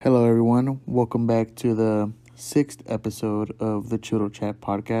Welcome back to the 6th episode of the Chittle Chat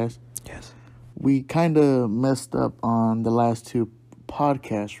podcast. Yes. We kind of messed up on the last two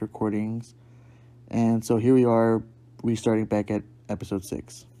podcast recordings, and so here we are restarting back at episode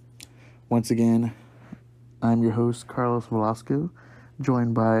 6. Once again, I'm your host, Carlos Velasco,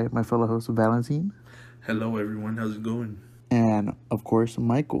 joined by my fellow host, Valentine. Hello, everyone. How's it going? And, of course,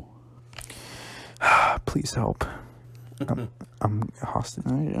 Michael. Please help. I'm hostage.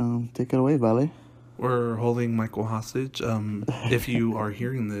 All right, take it away, Vale. We're holding Michael hostage. If you are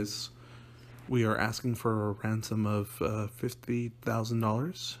hearing this, we are asking for a ransom of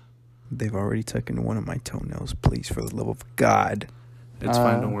 $50,000. They've already taken one of my toenails. Please, for the love of God. It's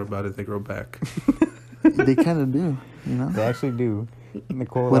fine. Don't worry about it. They grow back. They kind of do, you know? They actually do.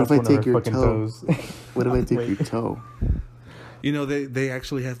 Nicole, What if I one of take her your fucking toe? toes. What if I take your toe? You know, they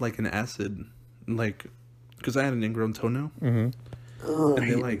actually have like an acid, like, because I had an ingrown toenail. Mm-hmm. And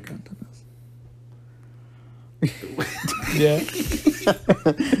they like, Yeah.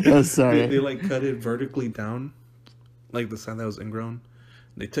 Oh, sorry. they like cut it vertically down, like the side that was ingrown.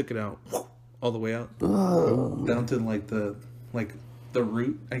 They took it out all the way out, down to like the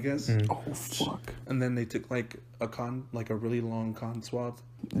root, I guess. Oh, fuck. And then they took like a really long cotton swab,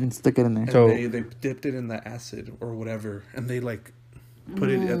 And stick it in there. and So- they dipped it in the acid or whatever, and they like put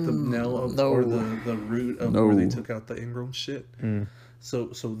it at the nail of no. or the root of No. where they took out the ingrown shit. Mm. So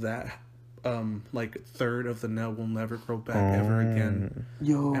that like third of the nail will never grow back ever again,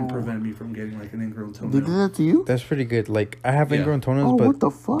 Yo. and prevent me from getting like an ingrown They did toenail. that to you? That's pretty good. Like, I have Yeah. ingrown toenails, Oh, but what the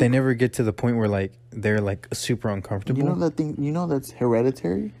fuck? they never get to the point where, like, they're, like, super uncomfortable. You know that thing? You know that's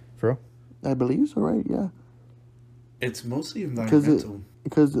hereditary? Bro? I believe so, right? Yeah. It's mostly Because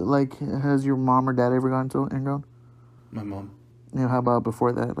environmental. like, has your mom or dad ever gotten to ingrown? My mom. You know, how about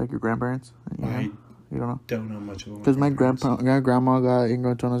before that, like your grandparents? You know? I You don't know? don't know much about Because my grandparents. grandma got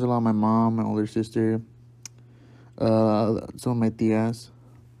ingrown toenails a lot. My mom, my older sister, some of my tias.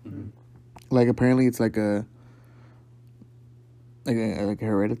 Mhm. Like, apparently it's like a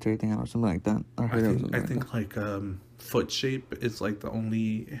hereditary thing or something like that. I heard it was I something think like foot shape is like the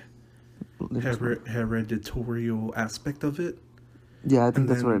only like that. hereditarial aspect of it. Yeah, I think And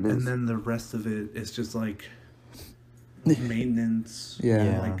that's then, what it is. And then the rest of it is just like maintenance. Yeah.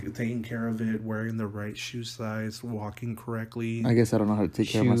 Yeah. Like taking care of it, wearing the right shoe size, walking correctly. I guess I don't know how to take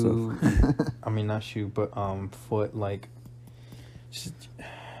care of myself. I mean, not shoe, but foot, like, just,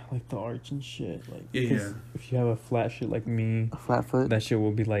 like the arch and shit. Like, Yeah. 'cause if you have a flat shit like me, A flat foot. that shit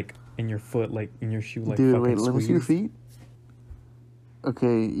will be, like, in your foot, like, in your shoe, like, Dude, fucking wait, let me see your squeezed. feet.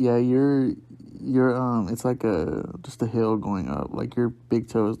 Okay, yeah, you're it's like just a hill going up. Like your big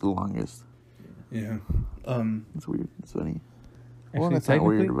toe is the longest. Yeah. It's weird. It's funny. Well, Actually, that's not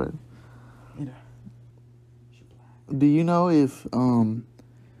weird, technically- but do you know if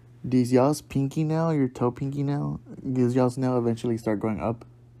does y'all's pinky nail, your toe pinky nail, does y'all's nail eventually start going up,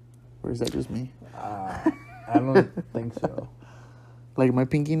 or is that just me? I don't think so. Like my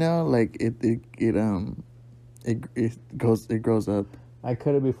pinky nail, like it grows up. I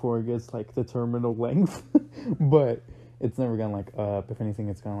cut it before it gets like the terminal length, but it's never gone like up. If anything,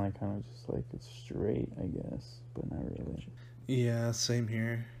 it's gone like kind of just like it's straight, I guess, but not really. Yeah, same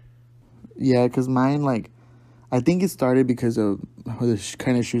here. Yeah, because mine, like, I think it started because of the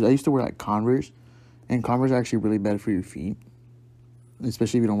kind of shoes. I used to wear, like, Converse. And Converse are actually really bad for your feet.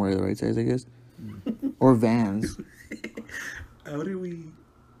 Especially if you don't wear the right size, I guess. Or Vans. How do we...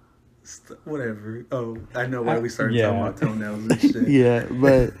 whatever. Oh, I know why we started Yeah. talking about toenails and shit. Yeah,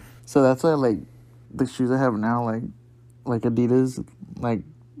 but... So that's why, like, the shoes I have now, like Adidas, like...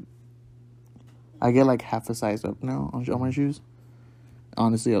 I get, like, half a size up now on my shoes.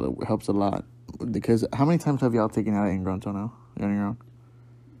 Honestly, it helps a lot. Because how many times have y'all taken out an ingrown toenail on your own?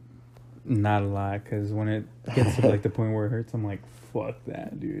 Not a lot, because when it gets to like the point where it hurts, I'm like, fuck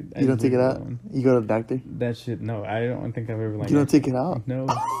that, dude. I You don't just take leave it out? alone. You go to the doctor? That shit, no, I don't think I've ever like. You don't take it out? No,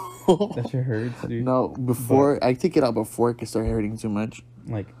 that shit hurts, dude. No, before I take it out before it can start hurting too much.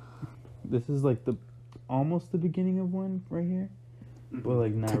 Like, this is like almost the beginning of one right here, but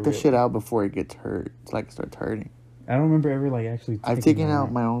like not. Take the really. shit out before it gets hurt. It's like it starts hurting. I don't remember ever like actually. I've taken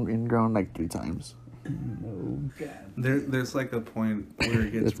out my own ingrown like 3 times. No. There's like a point where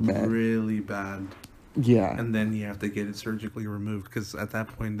it gets That's bad. really bad. Yeah. And then you have to get it surgically removed because at that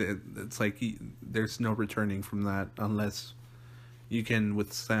point it's like there's no returning from that unless you can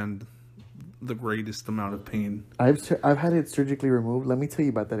withstand the greatest amount of pain. I've had it surgically removed. Let me tell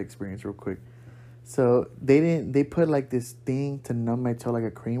you about that experience real quick. So they put like this thing to numb my toe, like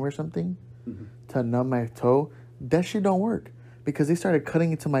a cream or something, to numb my toe. That shit don't work because they started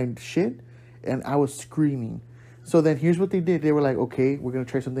cutting into my shit, and I was screaming. So then here's what they did. They were like, okay, we're going to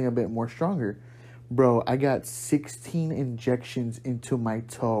try something a bit more stronger. Bro, I got 16 injections into my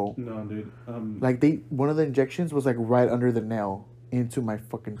toe. No, dude. Like one of the injections was like right under the nail into my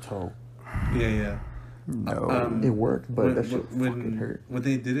fucking toe. Yeah. No. It worked, but that shit fucking hurt. When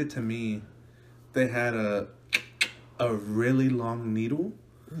they did it to me, they had a really long needle.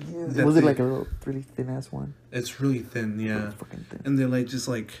 Yeah. Was it like a little really thin ass one? It's really thin, yeah. It's fucking thin. And they're like just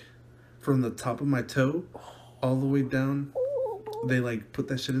like from the top of my toe all the way down. They like put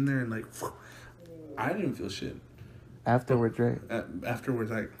that shit in there and like I didn't feel shit. Afterwards, right?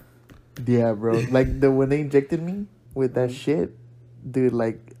 Afterwards, like yeah, bro. Like when they injected me with that shit, dude.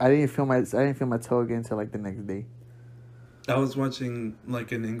 Like I didn't feel my toe again until like the next day. I was watching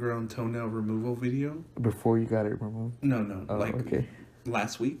like an ingrown toenail removal video. Before you got it removed? No. Oh, like okay.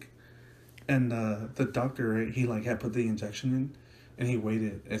 Last week, and the doctor, right, he like had put the injection in, and he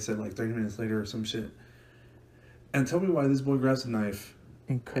waited. It said like 30 minutes later or some shit. And tell me why this boy grabs a knife.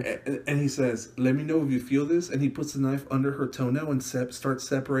 And he says, "Let me know if you feel this." And he puts the knife under her toenail and starts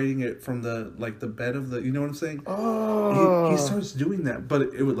separating it from the bed of the. You know what I'm saying? Oh. He starts doing that, but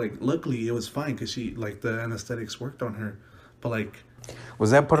it would like. Luckily, it was fine because she like the anesthetics worked on her, but like.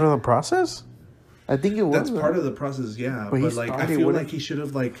 Was that part of the process? I think it was. That's part of the process, yeah. But like, I feel like he should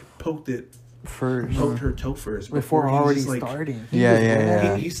have like poked her toe first before already like, starting.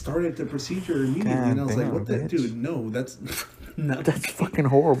 Yeah. He started the procedure immediately, and I was like, "What the dude? No, that's." No. That's fucking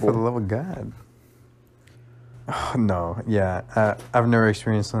horrible. For the love of God. Oh, no, yeah. I've never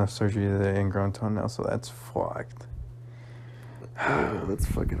experienced enough surgery to the ingrown toenail, so that's fucked. Oh, that's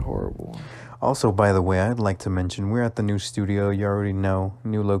fucking horrible. Also, by the way, I'd like to mention we're at the new studio. You already know.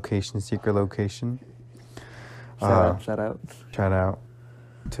 New location, secret location. Shout out. Shout out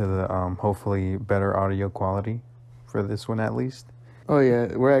to the hopefully better audio quality for this one at least. Oh,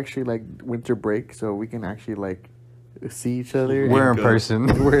 yeah. We're actually like winter break, so we can actually like see each other. We're in person.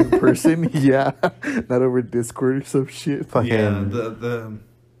 We're in person, yeah. Not over Discord or some shit. Fucking yeah,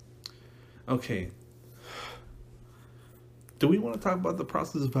 okay. Do we want to talk about the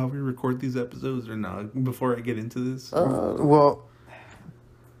process of how we record these episodes or not before I get into this? well,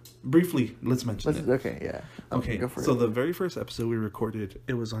 briefly, let's mention it. Okay, yeah. Okay, go for so it. the very first episode we recorded,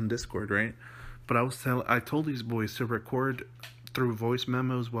 it was on Discord, right? But I told these boys to record through voice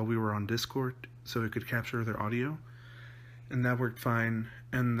memos while we were on Discord so it could capture their audio. And that worked fine.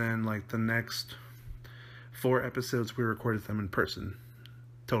 And then, like, the next 4 episodes, we recorded them in person.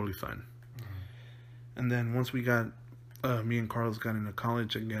 Totally fine. And then once we got, me and Carlos got into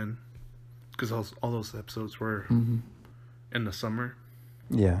college again, because all those episodes were in the summer.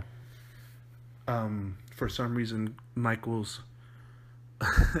 yeah. For some reason, Michael's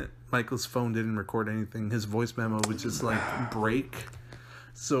phone didn't record anything. His voice memo would just, like, break.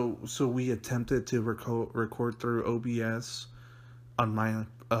 So we attempted to record through OBS on my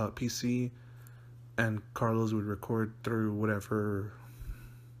PC, and Carlos would record through whatever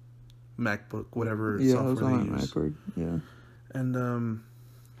MacBook, whatever software they use. MacBook, yeah. And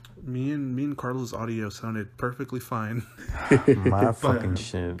me and Carlos' audio sounded perfectly fine. My fucking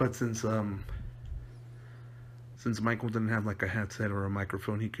shit. But since Michael didn't have like a headset or a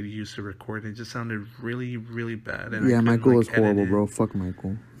microphone he could use to record, it just sounded really, really bad. And yeah, Michael was horrible, bro. Fuck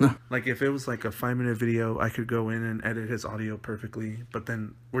Michael. Like if it was like a 5-minute video, I could go in and edit his audio perfectly. But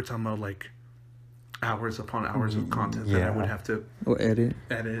then we're talking about like hours upon hours of content that I would have to edit.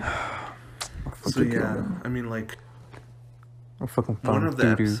 So yeah, I mean like one of the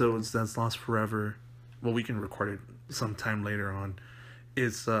episodes that's lost forever. Well, we can record it sometime later on.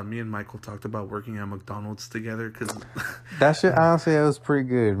 Is me and Michael talked about working at McDonald's together because that shit honestly it was pretty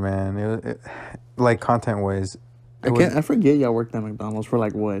good, man. It like content wise. I forget y'all worked at McDonald's for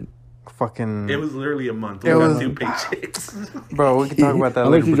like what? Fucking. It was literally a month. We got 2 paychecks. Bro, we can talk about that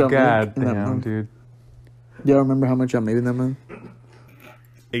later. But God damn, dude. Y'all remember how much y'all made in that month?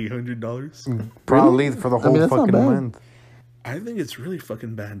 $800. Probably for the whole fucking month. I think it's really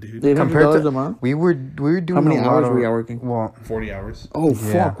fucking bad, dude. $800 a month? We were doing how many hours were y'all working? Well, 40 hours. Oh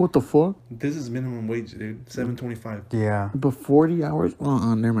fuck! What the fuck? This is minimum wage, dude. $7.25. Yeah. But 40 hours?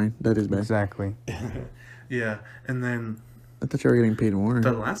 Oh, never mind. That is bad. Exactly. Yeah, and then I thought you were getting paid more.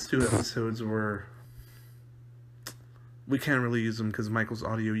 The last 2 episodes were. We can't really use them because Michael's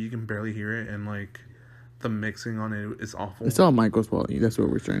audio, you can barely hear it, and like the mixing on it is awful. It's all Michael's fault. That's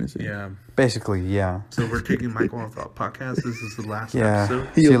what we're trying to say. Yeah. Basically, yeah. So we're kicking Michael off the podcast. This is the last episode.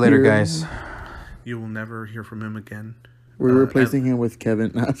 See you later, guys. You will never hear from him again. We're replacing him with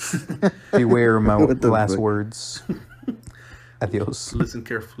Kevin. Beware my last words. Adios. Listen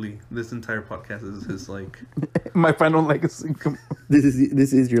carefully. This entire podcast is his like my final legacy. This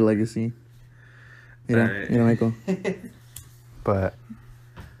is your legacy. Michael. But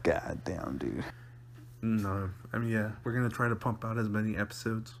goddamn, dude. No, I mean, yeah, we're gonna try to pump out as many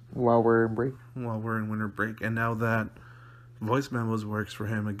episodes While we're in break. while we're in winter break. And now that voice memos works for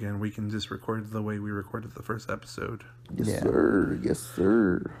him again, we can just record the way we recorded the first episode. Yes, Yeah. sir. Yes,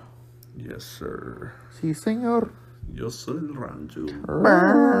 sir. Yes, sir. Sí, señor. Yo soy el rancho.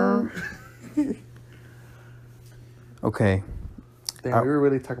 Okay. Damn, we were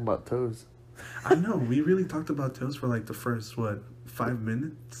really talking about toes. I know, we really talked about toes for like the first, 5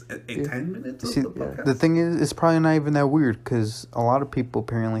 minutes? 10 minutes of See, the podcast? the thing is, it's probably not even that weird because a lot of people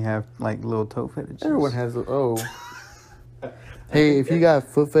apparently have like little toe fetishes. Everyone has Hey, if you got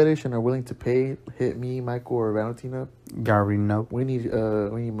foot fetish and are willing to pay, hit me, Michael, or Valentino. You already know. We need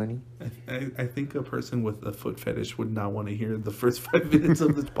money. I think a person with a foot fetish would not want to hear the first 5 minutes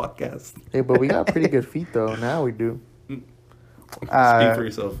of this podcast. Hey, but we got pretty good feet though. Now we do. Speak for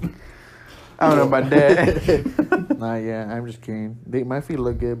yourself. I don't know about that. Nah, yeah, I'm just kidding. My feet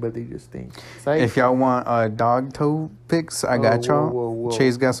look good, but they just stink. If y'all want dog toe pics, I got y'all. whoa.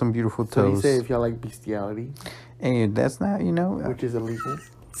 Chase got some beautiful So you toes. say if y'all like bestiality, Hey, that's not, which is illegal.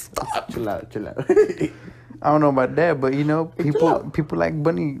 Chill out. I don't know about that, but Hey, chill out. people like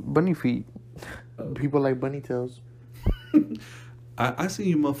bunny feet. People like bunny tails. I see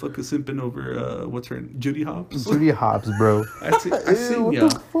you motherfuckers simping over, what's her name? Judy Hopps? Judy Hopps, bro. I seen what ya.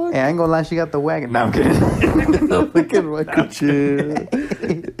 the fuck? Hey, I ain't gonna lie, she got the wagon. No, I'm kidding. Look at Michael chill.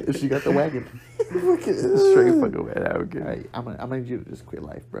 She got the wagon. Straight fucking way. I'm kidding. Alright, I'm gonna need you to just quit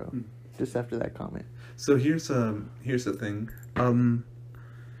life, bro. Just after that comment. So here's the thing.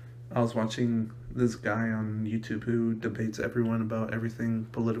 I was watching this guy on YouTube who debates everyone about everything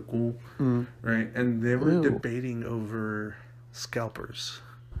political, right? And they were Ew. debating over scalpers.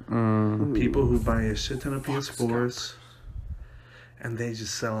 Mm. People who buy a shit ton of PS4s and they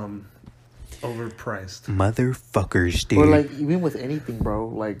just sell them overpriced. Motherfuckers, dude. Or like even with anything, bro.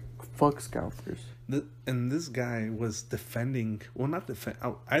 Like fuck scalpers. And this guy was defending. Well, not defend.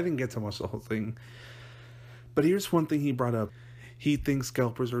 I didn't get to watch the whole thing. But here's one thing he brought up. He thinks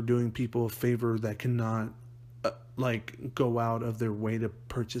scalpers are doing people a favor that cannot, go out of their way to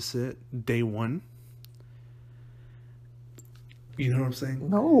purchase it day one. You know what I'm saying?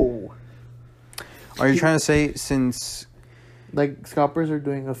 No. Are you trying to say since Like scalpers are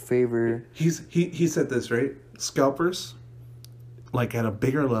doing a favor. He said this, right? Scalpers, like at a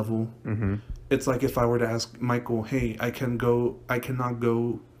bigger level. Mm-hmm. It's like if I were to ask Michael, hey, I cannot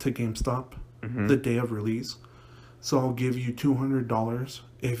go to GameStop the day of release, so I'll give you $200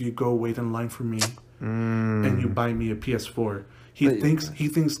 if you go wait in line for me and you buy me a PS4. He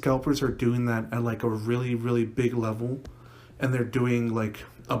thinks scalpers are doing that at like a really, really big level, and they're doing like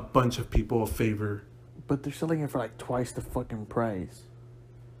a bunch of people a favor. But they're selling it for like twice the fucking price.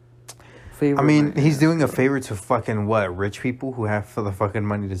 I mean, he's doing a favor to fucking what? Rich people who have the fucking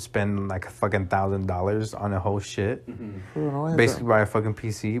money to spend like a fucking $1,000 on a whole shit. Basically buy a fucking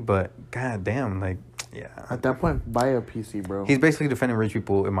PC, but goddamn, like, yeah. At that point, buy a PC, bro. He's basically defending rich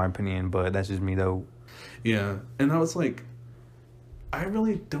people, in my opinion, but that's just me though. Yeah, and I was like, I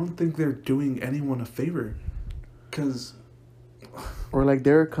really don't think they're doing anyone a favor, because Or like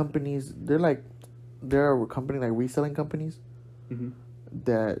there are companies. There are company like reselling companies.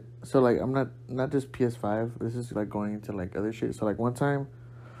 That so like I'm not just PS5. This is like going into like other shit. So like one time,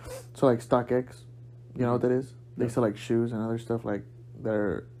 so like StockX, you know what that is? They sell like shoes and other stuff like that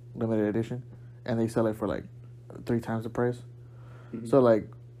are limited edition, and they sell it for like 3 times the price. So like,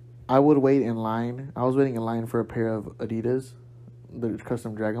 I would wait in line. I was waiting in line for a pair of Adidas, the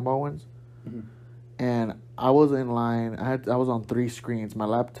custom Dragon Ball ones, and I was in line. I was on 3 screens: my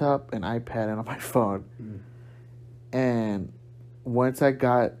laptop, an iPad, and on my phone, and once I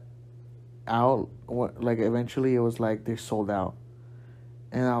got out, eventually it was like they're sold out.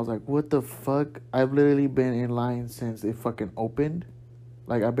 And I was like, what the fuck? I've literally been in line since it fucking opened.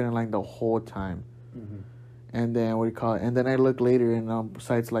 Like, I've been in line the whole time. And then, and then I look later in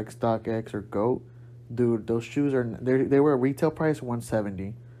sites like StockX or GOAT. Dude, those shoes they were retail price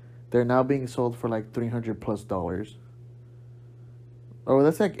 $170. They're now being sold for like $300+. Oh,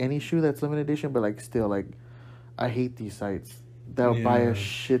 that's like any shoe that's limited edition, but like still, like, I hate these sites. They'll buy a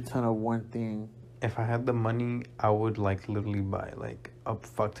shit ton of one thing. If I had the money, I would like literally buy like a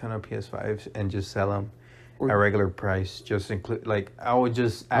fuck ton of PS5s and just sell them at regular price. Just include I would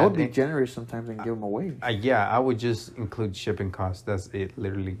just. I would be generous sometimes and give them away. I would just include shipping costs. That's it,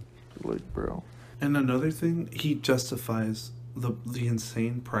 literally. Look, bro. And another thing, he justifies the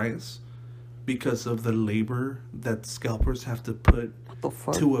insane price because of the labor that scalpers have to put What the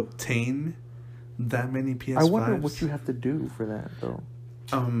fuck? to obtain that many PS5s. I wonder what you have to do for that, though.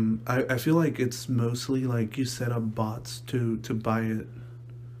 I feel like it's mostly like you set up bots to buy it.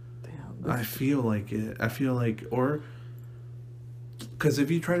 Damn. I feel like it. I feel like, or because if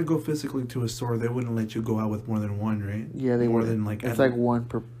you try to go physically to a store, they wouldn't let you go out with more than one, right? Yeah, they more wouldn't. than like it's like one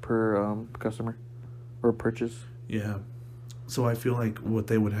per customer or purchase. Yeah, so I feel like what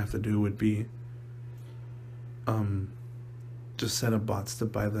they would have to do would be just set up bots to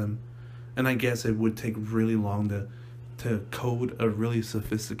buy them, and I guess it would take really long to code a really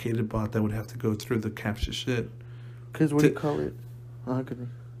sophisticated bot that would have to go through the CAPTCHA shit. Because what do you call it?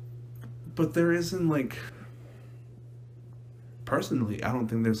 But there isn't like. Personally, I don't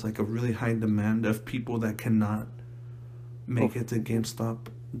think there's like a really high demand of people that cannot make it to GameStop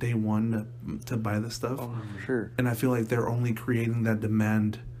day one to buy the stuff. Oh, sure. And I feel like they're only creating that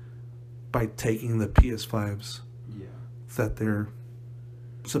demand by taking the PS5s that they're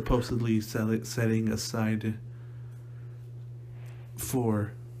supposedly setting aside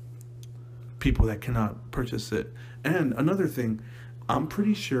for people that cannot purchase it. And another thing, I'm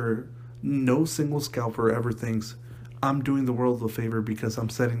pretty sure no single scalper ever thinks, I'm doing the world a favor because I'm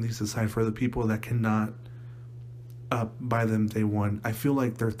setting these aside for the people that cannot buy them day one. I feel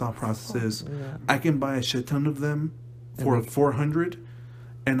like their thought process is, I can buy a shit ton of them for $400,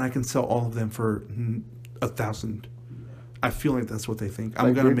 and I can sell all of them for $1,000. I feel like that's what they think.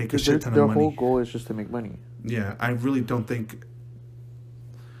 I'm gonna make a shit ton of money. Their whole goal is just to make money. Yeah, I really don't think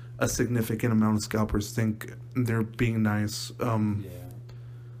a significant amount of scalpers think they're being nice.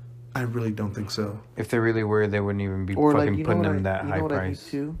 I really don't think so. If they really were, they wouldn't even be fucking putting them that high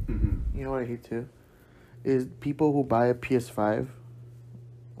price. You know what I hate too? Is people who buy a PS5,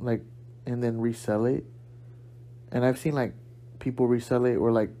 like, and then resell it. And I've seen, like, people resell it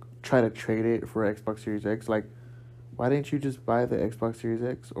or, like, try to trade it for Xbox Series X. Like, why didn't you just buy the Xbox Series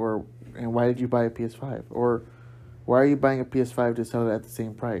X? And why did you buy a PS5? Or why are you buying a PS5 to sell it at the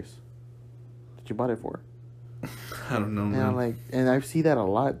same price that you bought it for? I don't know, man. And I'm like, and I see that a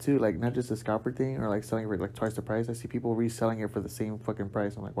lot too, like not just the scalper thing or like selling it for like twice the price. I see people reselling it for the same fucking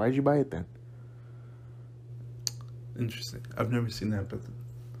price. I'm like, why did you buy it then? Interesting. I've never seen that, but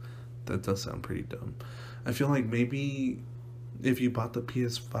that does sound pretty dumb. I feel like maybe if you bought the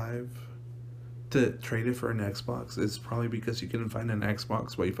PS5 to trade it for an Xbox, it's probably because you couldn't find an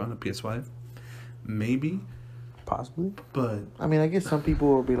Xbox, but you found a PS5. Maybe. Possibly. But I mean, I guess some people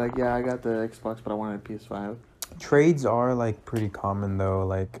will be like, yeah, I got the Xbox, but I wanted a PS5. Trades are like pretty common though.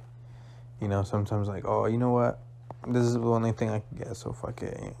 Like, you know, sometimes like, oh, you know what? This is the only thing I can get, so fuck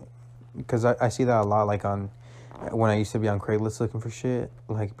it. Because I see that a lot, like when I used to be on Craigslist looking for shit.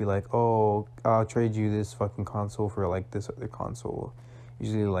 Like, be like, oh, I'll trade you this fucking console for like this other console.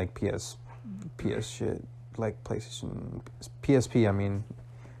 Usually like PS shit, like PlayStation, PSP. I mean,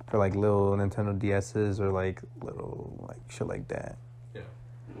 for like little Nintendo DS's or like little like shit like that. Yeah.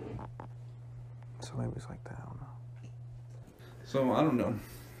 So maybe it's like that. I don't know. So I don't know.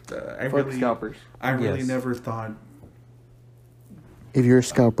 Scalpers. I really never thought. If you're a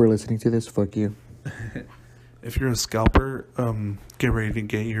scalper listening to this, fuck you. If you're a scalper, get ready to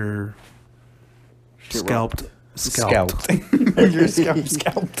get your scalped. You're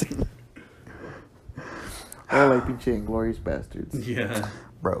scalped. All like pinche inglorious bastards. Yeah.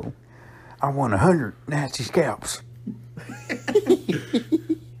 Bro, I want 100 nasty scalps.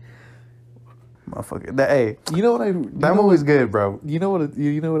 Motherfucker. Hey, you know what that movie's good, bro. You know what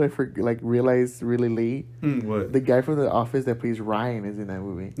I realized really late? What? The guy from The Office that plays Ryan is in that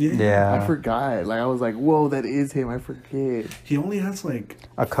movie. Yeah. I forgot. Like, I was like, whoa, that is him. I forget. He only has like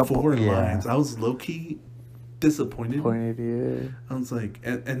a couple 4 lines. I was low-key disappointed. I was like,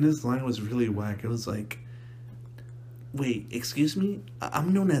 and this line was really whack. It was like, wait, excuse me?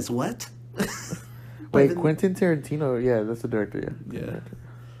 I'm known as what? Wait, Quentin Tarantino. Yeah, that's the director, Yeah.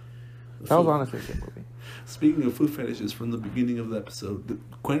 That was honestly a good movie. Speaking of food fetishes, from the beginning of the episode,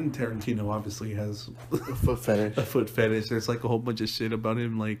 Quentin Tarantino obviously has a foot fetish. A foot fetish. There's like a whole bunch of shit about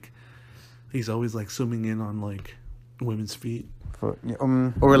him. Like, he's always like zooming in on like women's feet. Or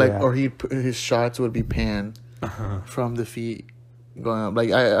his shots would be panned from the feet going up. Like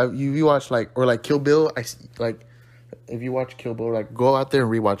you watch like Kill Bill. If you watch Kill Bill, like go out there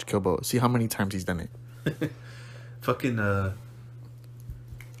and rewatch Kill Bill. See how many times he's done it. Fucking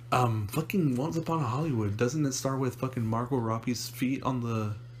Once Upon a Hollywood, doesn't it start with fucking Margot Robbie's feet on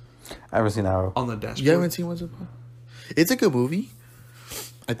the? I haven't seen that. On the dashboard. You haven't seen Once Upon? It's a good movie.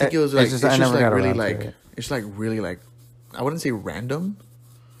 I think it was like it's just like really like I wouldn't say random.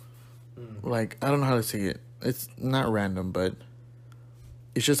 Like I don't know how to say it. It's not random, but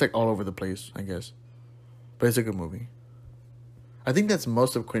it's just like all over the place, I guess. But it's a good movie. I think that's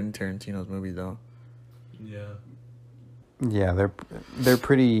most of Quentin Tarantino's movies, though. Yeah. Yeah, they're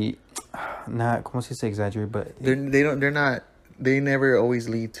pretty. Not, ¿cómo se dice exaggerate? But they never always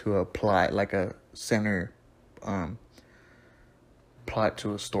lead to a plot, like a center, plot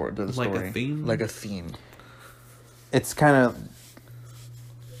to a story, to the like story, a theme. like a theme. It's kind of.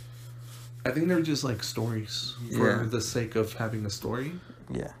 I think they're just like stories for the sake of having a story.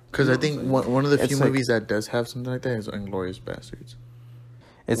 Yeah, because I think one of the few like, movies that does have something like that is Inglourious Bastards.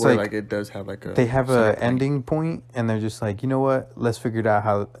 It's where, like it does have like a. They have a ending point, and they're just like, you know what? Let's figure it out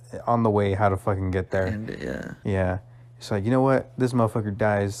how to fucking get there. Yeah. It's like, you know what? This motherfucker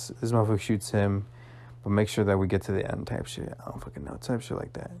dies. This motherfucker shoots him, but make sure that we get to the end type shit. I don't fucking know, type shit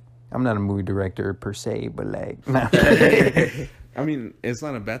like that. I'm not a movie director per se, but like, nah. I mean, it's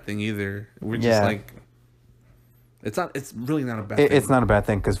not a bad thing either. We're just like, it's really not a bad thing. It's not a bad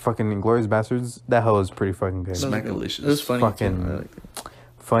thing because fucking Inglourious Bastards, that hoe is pretty fucking good. Smackalicious. It was funny. Fucking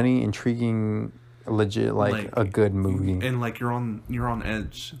funny, intriguing, legit, like a good movie. And like you're on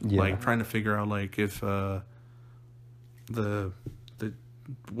edge, like trying to figure out like if the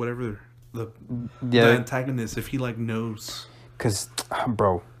antagonist, if he like knows. Cause,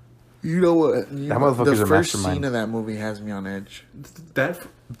 bro. You know what? That motherfucker's a mastermind. The first scene of that movie has me on edge.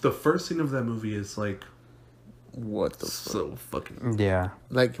 The first scene of that movie is like, what the so fuck? fucking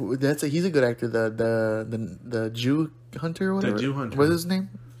like he's a good actor. The Jew hunter or whatever. The Jew hunter. What's his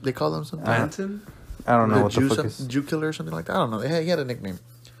name? They call him something. Anton? I don't know the what Jew, the fuck is. Jew killer or something like that. I don't know. He had a nickname.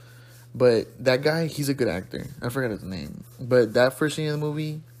 But that guy, he's a good actor. I forgot his name. But that first scene of the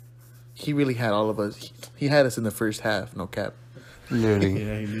movie, he really had all of us. He had us in the first half. No cap. Literally.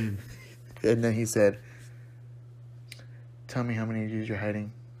 Yeah, he did. And then he said, "Tell me how many Jews you're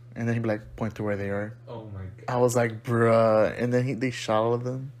hiding." And then he'd be like, point to where they are. Oh my god. I was like, bruh. And then they shot all of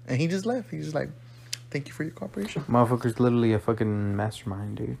them. And he just left. He's just like, thank you for your cooperation. Motherfucker's literally a fucking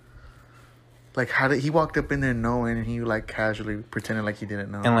mastermind, dude. Like, how did he walked up in there knowing, and he like casually pretended like he didn't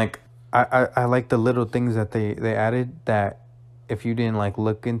know. And like, I like the little things that they added that if you didn't like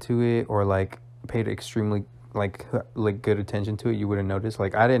look into it or like paid extremely like good attention to it, you wouldn't notice.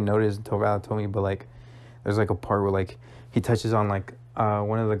 Like, I didn't notice until Val told me, but like, there's like a part where like he touches on like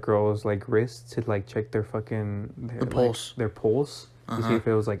one of the girls' like wrists to like check their fucking pulse, their pulse to see if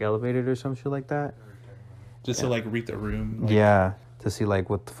it was like elevated or some shit like that. Just to like read the room. Like, to see like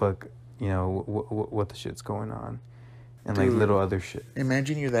what the fuck, you know, what the shit's going on, and dude, like little other shit.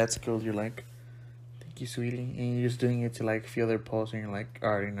 Imagine you're that skilled. You're like, thank you, sweetie, and you're just doing it to like feel their pulse, and you're like, I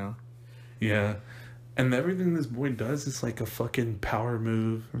already know. Yeah. And everything this boy does is like a fucking power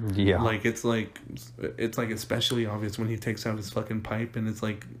move. Yeah. Like it's like especially obvious when he takes out his fucking pipe and it's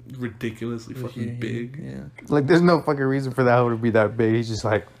like ridiculously fucking big. Yeah. Like there's no fucking reason for that hoe to be that big. He's just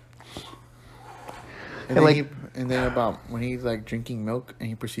like. And then about when he's like drinking milk and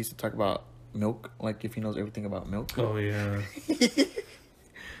he proceeds to talk about milk, like if he knows everything about milk. Oh yeah.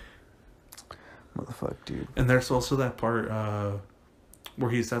 Motherfucker, dude. And there's also that part where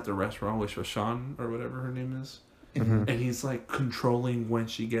he's at the restaurant with Shoshan or whatever her name is. Mm-hmm. And he's like controlling when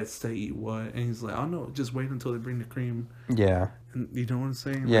she gets to eat what. And he's like, oh no, just wait until they bring the cream. Yeah. And you know what I'm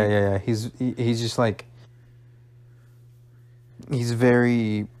saying? Yeah, yeah. He's just like. He's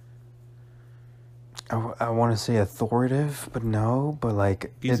very. I want to say authoritative, but no, but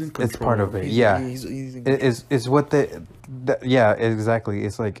like it's part of it. It's what yeah, exactly.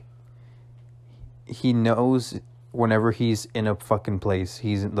 It's like he knows whenever he's in a fucking place,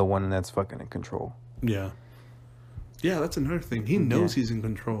 he's the one that's fucking in control. Yeah. Yeah, that's another thing. He knows he's in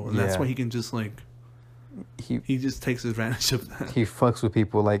control, and that's why he can just like he just takes advantage of that. He fucks with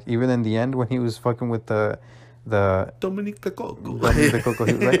people. Like even in the end when he was fucking with the Dominique the Coco. Dominique the Coco.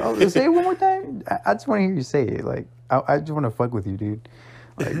 He was like, "Oh, say it one more time. I just want to hear you say it. Like, I just want to fuck with you, dude."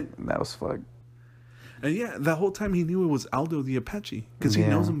 Like that was fuck. And yeah, that whole time he knew it was Aldo the Apache because he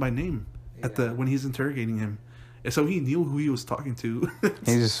knows him by name when he's interrogating him, and so he knew who he was talking to.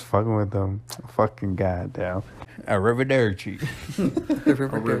 He's just fucking with them. Fucking goddamn. Arrivederci.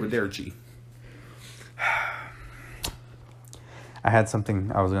 Arrivederci. I had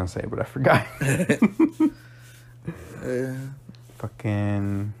something I was gonna say, but I forgot.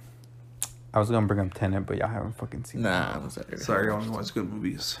 Fucking. I was gonna bring up Tenet, but y'all haven't fucking seen it. Nah, I'm sorry. Sorry, I only watch good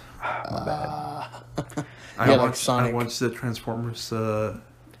movies. My bad. I watched the Transformers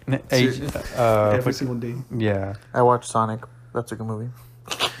every single day. Yeah. I watched Sonic. That's a good movie.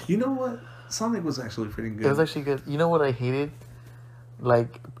 You know what? Sonic was actually pretty good. It was actually good. You know what I hated?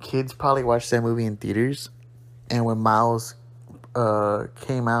 Like, kids probably watched that movie in theaters, and when Miles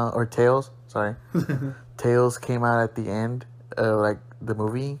came out, or Tails, sorry. Tails came out at the end of, like, the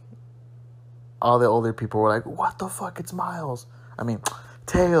movie, all the older people were like, what the fuck, it's Miles. I mean,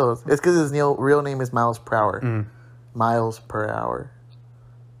 Tails. It's because his real name is Miles Prower. miles per hour.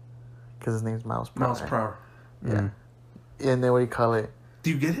 Because his name's Miles per hour. Yeah. And then what do you call it? Do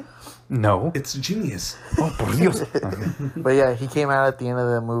you get it? No. It's genius. Oh, por Dios. But yeah, he came out at the end of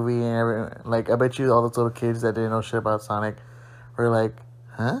the movie, and I bet you all those little kids that didn't know shit about Sonic were like,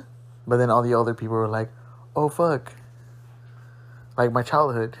 huh? But then all the older people were like, oh, fuck. Like my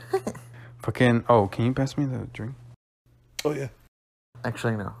childhood. Fucking, oh, can you pass me the drink? Oh, yeah.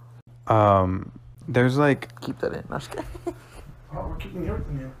 Actually, no. There's like... Keep that in. No, just kidding. Oh, we're keeping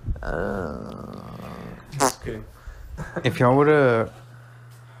everything here. Okay. If y'all would have...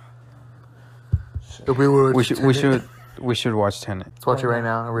 We should watch Tenet. Let's watch it right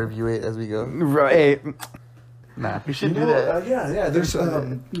now and review it as we go. Right. Nah. We should do that. Yeah. There's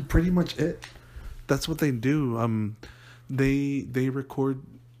pretty much it. That's what they do. They record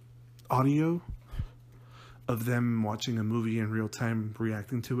audio of them watching a movie in real time,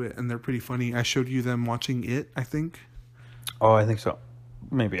 reacting to it, and they're pretty funny. I showed you them watching it, I think. Oh, I think so.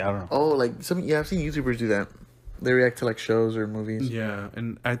 Maybe, I don't know. Oh, like I've seen YouTubers do that. They react to like shows or movies. Yeah,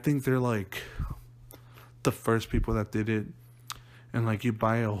 and I think they're like the first people that did it. And like you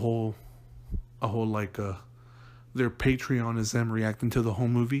buy a whole like their Patreon is them reacting to the whole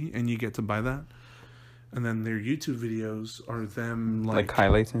movie, and you get to buy that. And then their YouTube videos are them like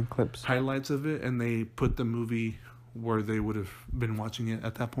highlights and clips. Highlights of it, and they put the movie where they would have been watching it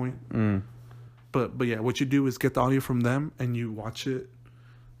at that point. But yeah, what you do is get the audio from them and you watch it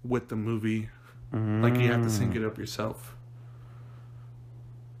with the movie. Like you have to sync it up yourself.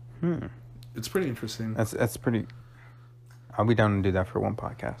 It's pretty interesting. That's pretty. I'll be down to do that for one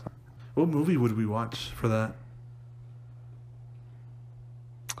podcast. What movie would we watch for that?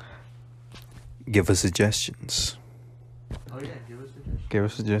 Give us suggestions. Oh yeah, give us suggestions. Give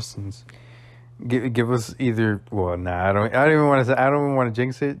us suggestions. Give us either. Well, nah, I don't even want to say. I don't even want to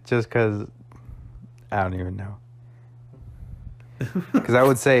jinx it, just because I don't even know. Because I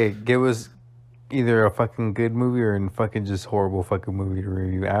would say give us either a fucking good movie or a fucking just horrible fucking movie to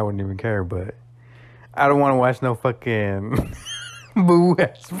review. I wouldn't even care, but I don't want to watch no fucking boo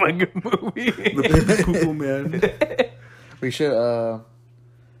ass fucking movie. The Poo Man. We should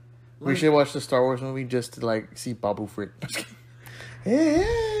we should watch the Star Wars movie just to like see Babu Frick. I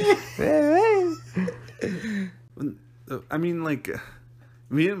mean, like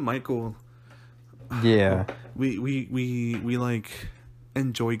me and Michael. Yeah. We like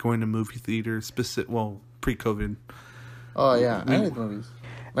enjoy going to movie theaters. Pre-COVID. Oh yeah, I like movies.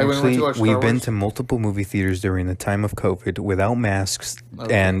 Like actually, we've been to multiple movie theaters during the time of COVID without masks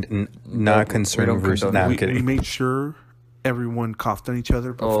and not concerned versus not kidding. We made sure everyone coughed on each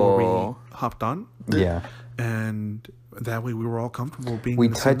other before we hopped on. Yeah. And that way we were all comfortable being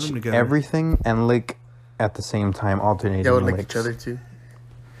in the same room together. We touch everything and lick at the same time, alternating. Y'all would lick each other too?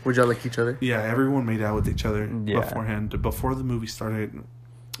 Would y'all lick each other? Yeah, everyone made out with each other beforehand. Before the movie started,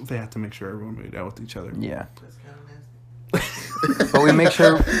 they had to make sure everyone made out with each other. Yeah. That's kind of nasty. But we make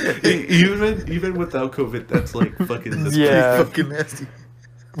sure... even without COVID, that's like fucking... That's fucking nasty.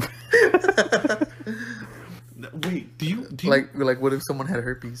 Wait, do you like what if someone had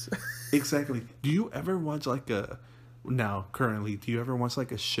herpes? Exactly. Do you ever watch like do you ever watch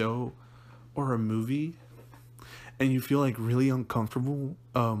like a show or a movie and you feel like really uncomfortable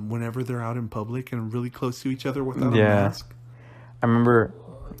whenever they're out in public and really close to each other without a mask? I remember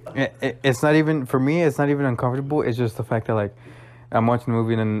it's not even, for me, it's not even uncomfortable. It's just the fact that like I'm watching a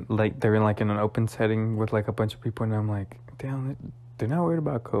movie and then like they're in like in an open setting with like a bunch of people and I'm like, damn, they're not worried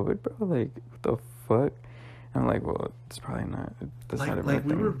about COVID, bro. Like, what the fuck? I'm like, well, it's probably not. That's not a like we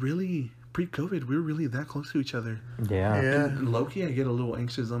thing. were really pre-COVID. We were really that close to each other. Yeah. And low-key, I get a little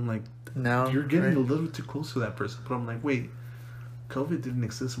anxious. I'm like, now you're getting a little too close to that person. But I'm like, wait, COVID didn't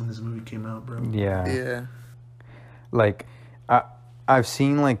exist when this movie came out, bro. Yeah. Yeah. Like, I've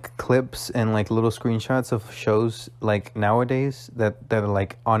seen like clips and like little screenshots of shows like nowadays that are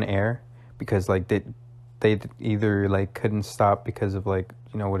like on air because like they either like couldn't stop because of like,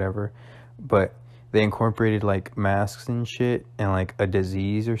 you know, whatever, but they incorporated like masks and shit and like a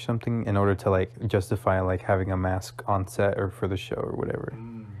disease or something in order to like justify like having a mask on set or for the show or whatever.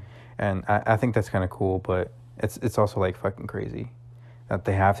 And I think that's kind of cool, but it's also like fucking crazy that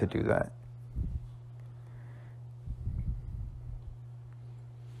they have to do that.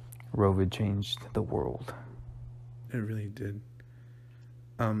 Rovid changed the world. It really did.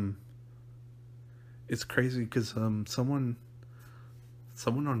 It's crazy because someone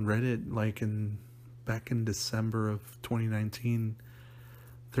on Reddit like back in December of 2019,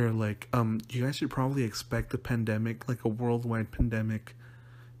 they're like, you guys should probably expect a pandemic, like a worldwide pandemic,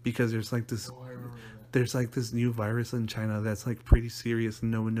 because there's like this new virus in China that's like pretty serious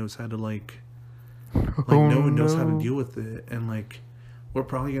and no one knows how to like Like, no one knows how to deal with it. And, like, we're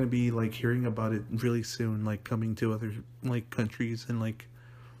probably going to be, like, hearing about it really soon, like, coming to other, like, countries and, like,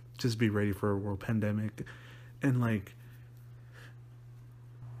 just be ready for a world pandemic. And, like,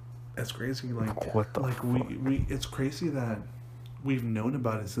 that's crazy. Like, what the fuck? we it's crazy that we've known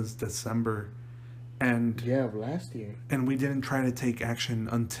about it since December. And last year. And we didn't try to take action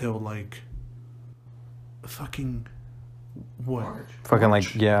until, like, fucking what? March.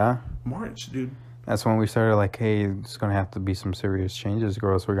 March, dude. That's when we started, like, hey, it's gonna have to be some serious changes,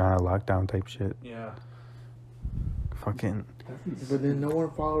 or else we're gonna have lockdown type shit. Yeah. Fucking. But then no one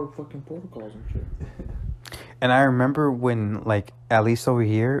followed fucking protocols and shit. And I remember when, like, at least over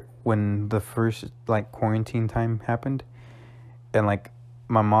here, when the first, like, quarantine time happened, and, like,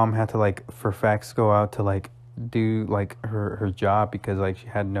 my mom had to, like, for facts go out to, like, do, like, her job because, like, she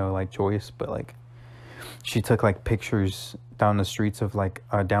had no, like, choice, but, like, she took, like, pictures down the streets of, like,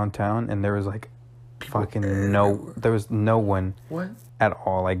 downtown, and there was, like, there was no one at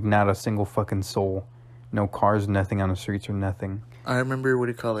all, like, not a single fucking soul, no cars, nothing on the streets or nothing. I remember,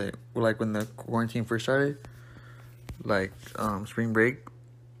 like, when the quarantine first started, like, spring break,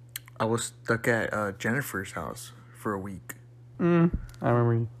 I was stuck at Jennifer's house for a week. I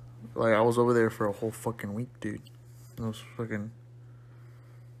remember. Like, I was over there for a whole fucking week, dude. I was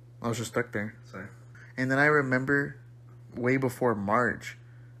just stuck there. Sorry. And then I remember way before March,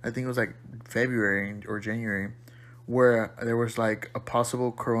 I think it was like February or January, where there was like a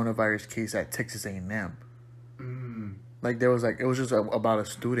possible coronavirus case at Texas A&M. Like, there was like, it was just about a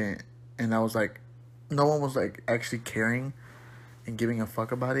student, and I was like, no one was like actually caring and giving a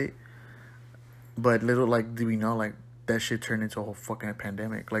fuck about it. But little like do we know, like, that shit turned into a whole fucking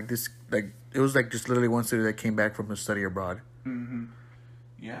pandemic. Like, this, like, it was like just literally one student that came back from a study abroad. Mm-hmm.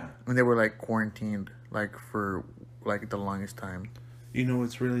 Yeah. And they were like quarantined like for like the longest time. You know,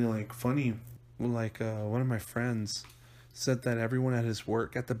 it's really like funny. Like, one of my friends said that everyone at his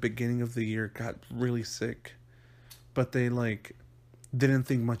work at the beginning of the year got really sick, but they like didn't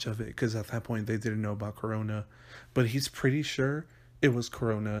think much of it because at that point they didn't know about corona. But he's pretty sure it was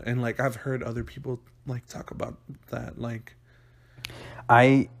corona, and like I've heard other people like talk about that. Like,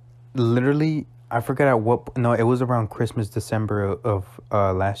 I forgot at what. No, it was around Christmas, December of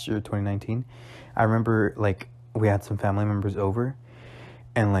last year, 2019. I remember, like, we had some family members over,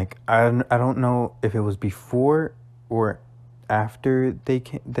 and like I don't know if it was before or after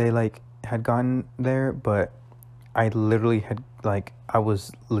they like had gotten there, but I literally had, like, I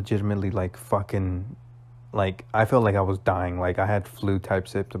was legitimately like fucking, like, I felt like I was dying. Like, I had flu type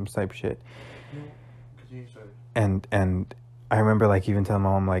symptoms type shit. And I remember, like, even telling my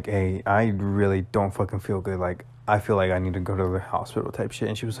mom, like, hey, I really don't fucking feel good. Like, I feel like I need to go to the hospital type shit.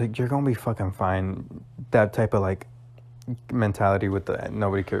 And she was like, you're gonna be fucking fine. That type of, like, mentality with the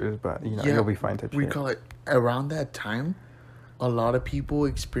nobody cares about, you know, you'll be fine type shit. We call it, around that time, a lot of people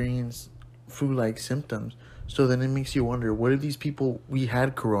experience flu-like symptoms. So then it makes you wonder, what if these people, we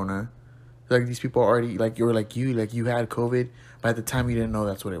had corona, like these people already, like you had COVID, but at the time you didn't know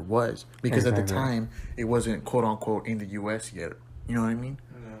that's what it was. Because at the time, it wasn't quote unquote in the US yet. You know what I mean?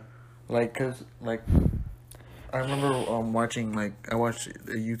 Yeah. Like, cause like, I remember watching, like, I watched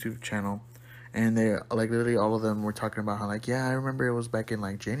a YouTube channel, and they, like, literally all of them were talking about how, like, yeah, I remember it was back in,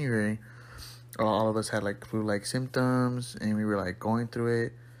 like, January, all of us had, like, flu-like symptoms, and we were, like, going through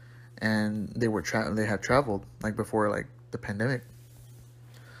it, and they had traveled, like, before, like, the pandemic,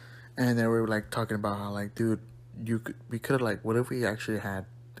 and they were, like, talking about how, like, dude, we could have, like, what if we actually had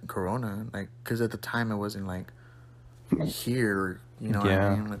corona, like, because at the time it wasn't, like, here, you know what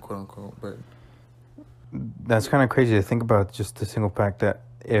I mean, like, quote-unquote, but that's kind of crazy to think about, just the single fact that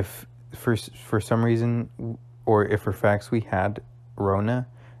if for some reason, or if for facts we had Rona,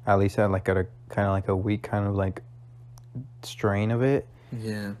 at least at like a kind of like a weak kind of like strain of it,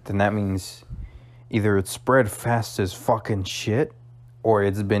 yeah, then that means either it's spread fast as fucking shit, or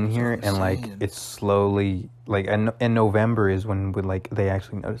it's been here and like it's slowly, like, in November is when they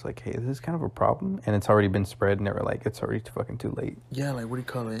actually notice, like, hey, this is kind of a problem, and it's already been spread, and they were like, it's already too late. Yeah, like, what do you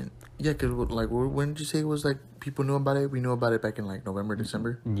call it? Yeah, because, like, when did you say it was, like, people knew about it? We knew about it back in, like, November,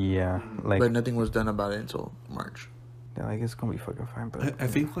 December? Yeah. Like, but nothing was done about it until March. Yeah, like, it's gonna be fucking fine, but... I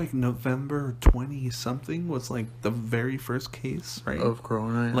think, like, November 20-something was, like, the very first case, right? Of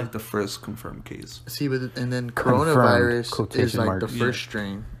corona, yeah. Like, the first confirmed case. See, but and then coronavirus is, like, the first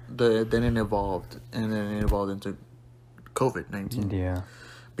strain. Then it evolved, and then it evolved into COVID-19. Yeah.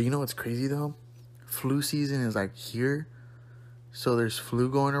 But you know what's crazy, though? Flu season is, like, here. So there's flu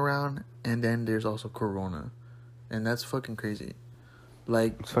going around, and then there's also corona. And that's fucking crazy.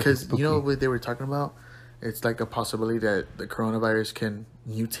 Like, because, you know what they were talking about? It's like a possibility that the coronavirus can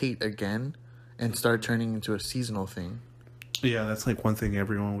mutate again and start turning into a seasonal thing. Yeah, that's like one thing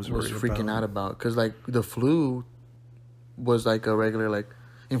everyone was freaking out about. Because, like, the flu was like a regular, like,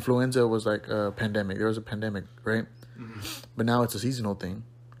 influenza was like a pandemic. There was a pandemic, right? Mm-hmm. But now it's a seasonal thing.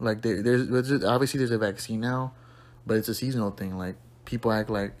 Like, there's obviously there's a vaccine now, but it's a seasonal thing. Like, people act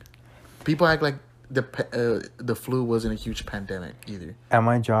like the flu wasn't a huge pandemic either. At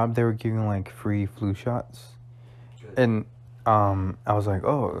my job, they were giving like free flu shots, and I was like,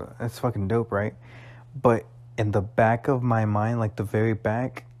 "Oh, that's fucking dope, right?" But in the back of my mind, like the very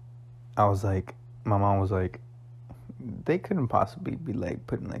back, I was like, my mom was like, they couldn't possibly be like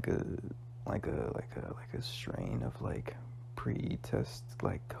putting like a strain of like pre-test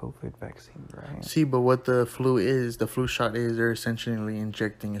like COVID vaccine, right? See, but what the flu shot is, they're essentially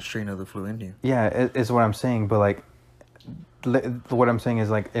injecting a strain of the flu in you. Yeah, it's what I'm saying. But like, what I'm saying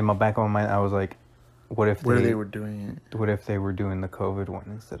is like in my back of my mind, I was like, what if they were doing it? What if they were doing the COVID one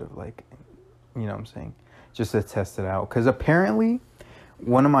instead of like, you know what I'm saying, just to test it out? Because apparently,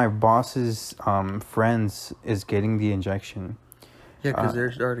 one of my boss's friends is getting the injection. Yeah, because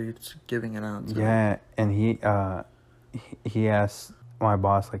they're already giving it out. Yeah, and he asked my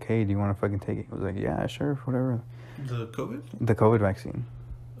boss, like, hey, do you want to fucking take it? He was like, yeah, sure, whatever. The COVID? The COVID vaccine.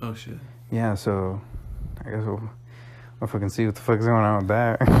 Oh, shit. Yeah, so I guess we'll fucking see what the fuck's going on with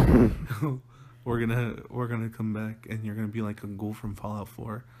that. We're gonna come back, and you're gonna be like a ghoul from Fallout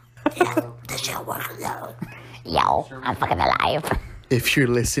 4. Yo, I'm fucking alive. If you're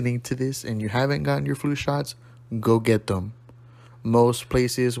listening to this and you haven't gotten your flu shots, go get them. Most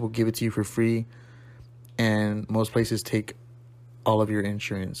places will give it to you for free, and most places take all of your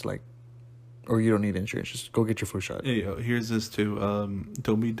insurance, like, or you don't need insurance. Just go get your flu shot. Hey, here's this too.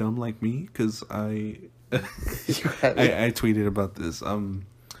 Don't be dumb like me, because I tweeted about this.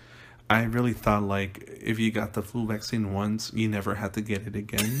 I really thought, like, if you got the flu vaccine once, you never had to get it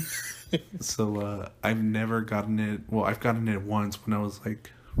again. So I've never gotten it. Well, I've gotten it once when I was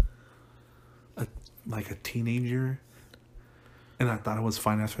like a teenager. And I thought it was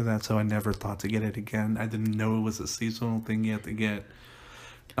fine after that, so I never thought to get it again. I didn't know it was a seasonal thing you had to get.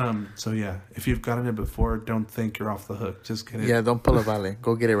 So yeah, if you've gotten it before, don't think you're off the hook. Just get it. Yeah, don't pull a vale.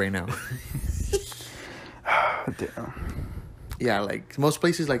 Go get it right now. Damn. Yeah, like most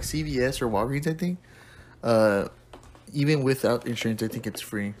places like CVS or Walgreens, I think, even without insurance, I think it's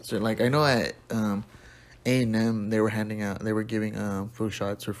free. So like I know at A&M they were giving flu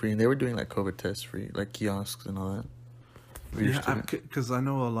shots for free, and they were doing like COVID tests free, like kiosks and all that. Yeah, because I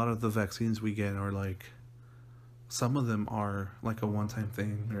know a lot of the vaccines we get are like, some of them are like a one-time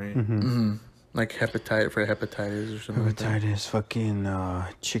thing, right? Mm-hmm. Mm-hmm. Like hepatitis or something. Hepatitis, fucking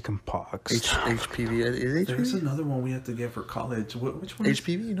chicken pox. HPV. Is HPV? There's another one we have to get for college. Which one?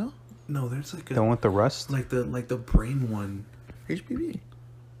 HPV, you know? No, there's like the one with the rust. Like the brain one. HPV.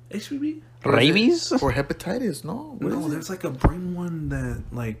 HPV? Rabies? Or hepatitis, no? No, there's like a brain one that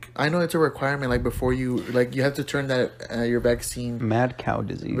like... I know it's a requirement, like before you... Like you have to turn that, your vaccine... Mad cow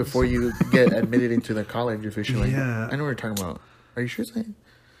disease. Before you get admitted into the college officially. Yeah. I know what you're talking about. Are you sure it's not?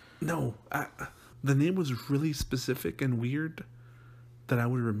 No. The name was really specific and weird that I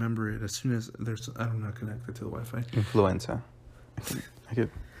would remember it as soon as there's... I'm not connected to the Wi-Fi. Influenza. I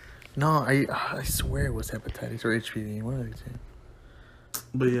could... No, I swear it was hepatitis or HPV. One of these two.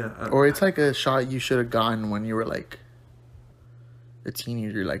 But yeah. Or it's like a shot you should have gotten when you were like a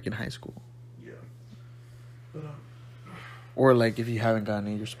teenager, like in high school. Yeah. Or like if you haven't gotten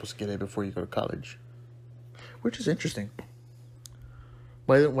it, you're supposed to get it before you go to college. Which is interesting.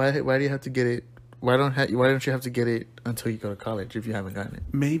 Why do you have to get it? Why don't you have to get it until you go to college if you haven't gotten it?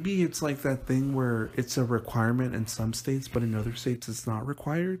 Maybe it's like that thing where it's a requirement in some states, but in other states it's not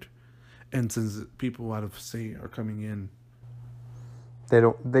required. And since people out of state are coming in,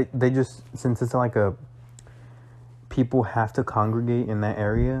 they just, since it's like a, people have to congregate in that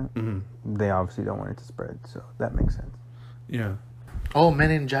area, mm-hmm. they obviously don't want it to spread, so that makes sense. Yeah. Oh,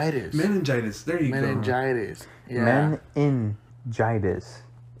 meningitis. Meningitis. There you meningitis. Go. Yeah. Meningitis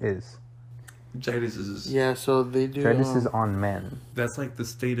is. Meningitis is. Yeah, so they do. Meningitis is on men. That's like the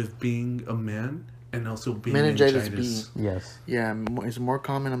state of being a man and also being meningitis. B. Yes. Yeah, it's more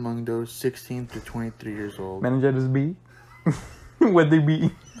common among those 16 to 23 years old. Meningitis B? What they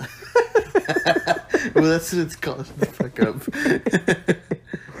be? Well, that's what it's called. Shut the fuck up.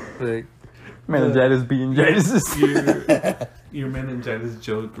 Like, meningitis B and your meningitis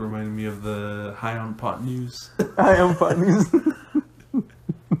joke reminded me of the High on Pot News. High on Pot News.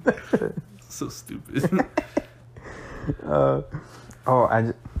 So stupid.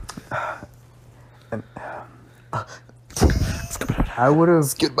 I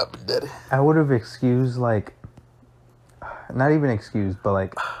would have excused, like, not even excused, but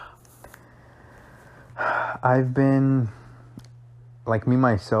like I've been, like, me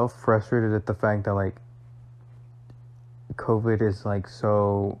myself, frustrated at the fact that, like, COVID is, like,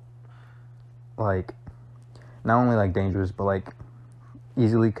 so, like, not only, like, dangerous, but, like,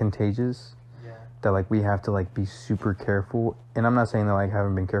 easily contagious. Yeah. That, like, we have to, like, be super careful. And I'm not saying that, like, I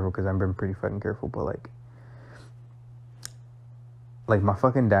haven't been careful, because I've been pretty fucking careful, but, like, my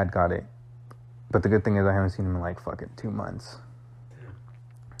fucking dad got it. But the good thing is I haven't seen him in, like, fucking 2 months.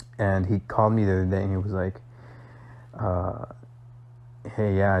 And he called me the other day, and he was like,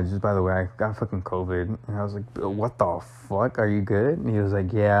 hey, yeah, just by the way, I got fucking COVID. And I was like, what the fuck? Are you good? And he was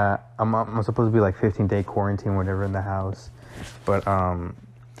like, yeah, I'm supposed to be like 15-day quarantine, whatever, in the house. But I'll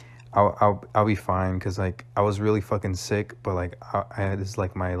be fine, because like I was really fucking sick, but like this is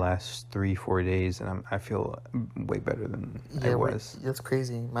like my last 3-4 days, and I feel way better than I was. That's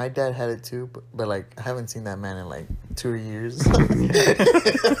crazy. My dad had it too, but like I haven't seen that man in like 2 years. I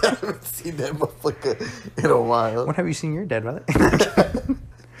haven't seen that motherfucker in a while. When have you seen your dad, brother?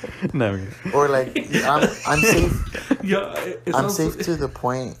 No. Or like I'm safe. Yeah, I'm safe to the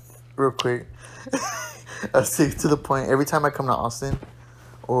point. Real quick, I'm safe to the point. Every time I come to Austin,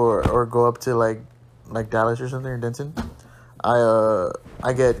 or go up to like Dallas or something, or Denton, I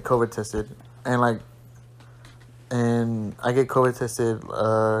get COVID tested, and I get COVID tested.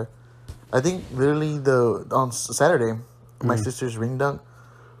 I think literally on Saturday, my sister's ring dunk.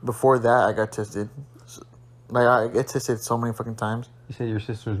 Before that, I got tested. Like I get tested so many fucking times. You said your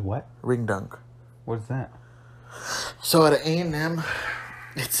sister's what? Ring dunk. What's that? So at A&M,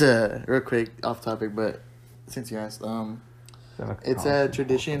 it's real quick off topic, but since you asked, it's a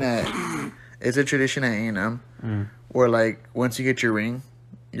tradition at A&M where like once you get your ring,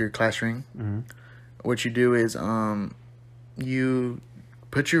 your class ring, what you do is you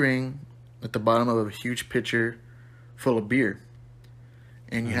put your ring at the bottom of a huge pitcher full of beer,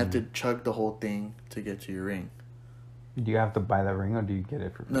 and you have to chug the whole thing to get to your ring. Do you have to buy that ring, or do you get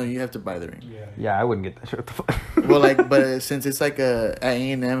it for free? No, you have to buy the ring. Yeah, I wouldn't get that shit. What the fuck? Well, like, but since it's like at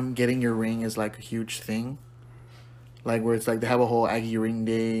A&M, getting your ring is like a huge thing. Like where it's like they have a whole Aggie ring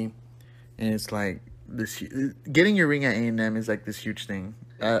day, and it's like this. Getting your ring at A&M is like this huge thing.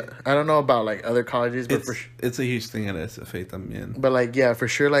 I don't know about like other colleges, but it's a huge thing at SFA también. But like yeah, for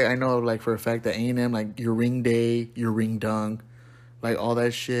sure. Like I know like for a fact that A&M, like your ring day, your ring dunk, like all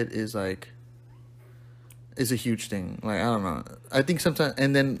that shit is like. Is a huge thing. Like I don't know. I think sometimes,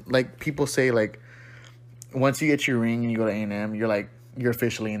 and then like people say like, once you get your ring and you go to A&M, you're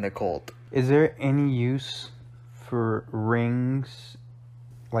officially in the cult. Is there any use for rings,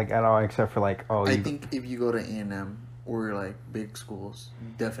 like at all, except for like I think if you go to A&M or like big schools,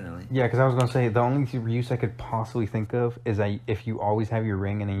 definitely. Yeah, because I was gonna say the only use I could possibly think of is that if you always have your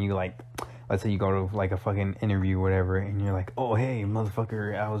ring and then you like. Let's say you go to like a fucking interview or whatever, and you're like, "Oh hey,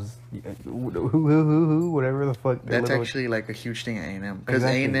 motherfucker, I was who, whatever the fuck." That's actually like a huge thing at A&M because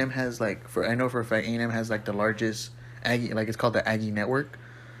A&M has like I know for a fact A&M has like the largest Aggie, like it's called the Aggie Network,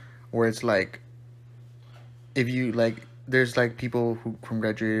 where it's like if you like there's like people who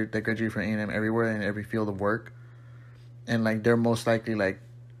graduate from A&M everywhere in every field of work, and like they're most likely like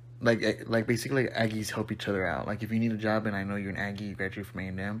basically Aggies help each other out. Like if you need a job and I know you're an Aggie, you graduate from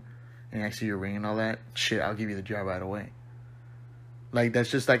A&M. And I see your ring and all that shit, I'll give you the job right away. Like that's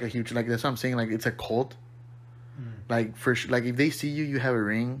just like a huge that's what I'm saying. Like it's a cult. Like like if they see you have a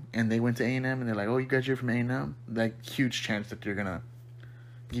ring and they went to A&M and they're like, oh, you graduated from A&M, like huge chance that they're gonna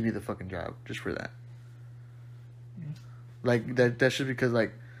give you the fucking job just for that. Like that's just because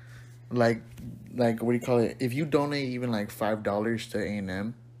like what do you call it? If you donate even like $5 to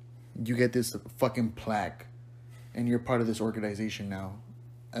A&M, you get this fucking plaque, and you're part of this organization now.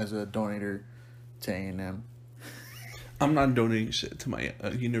 As a donator to A&M. I'm not donating shit to my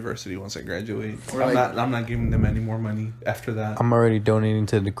university once I graduate. I'm not giving them any more money after that. I'm already donating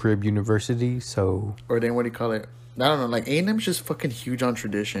to the Crib University, so... Or then what do you call it? I don't know. Like, A&M's just fucking huge on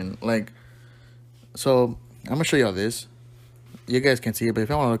tradition. Like, so, I'm going to show y'all this. You guys can see it, but if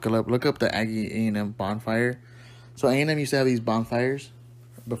you want to look up the Aggie A&M bonfire. So, A&M used to have these bonfires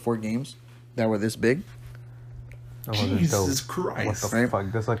before games that were this big. Oh, Jesus Christ! What the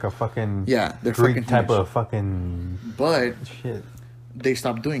fuck? That's like a fucking they're Greek fucking type huge. of fucking. But shit, they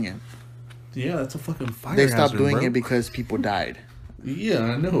stopped doing it. Yeah, that's a fucking fire. They stopped doing it because people died. Yeah,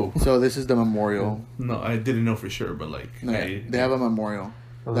 I know. So this is the memorial. No, I didn't know for sure, but like they have a memorial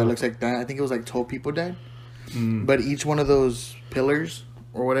that looks like that. I think it was like 12 people died. But each one of those pillars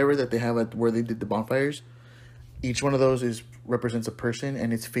or whatever that they have where they did the bonfires, each one of those represents a person,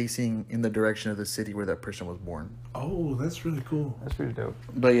 and it's facing in the direction of the city where that person was born. Oh, that's really cool. That's pretty dope.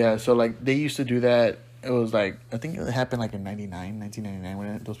 But yeah, so like they used to do that. It was like I think it happened like in 1999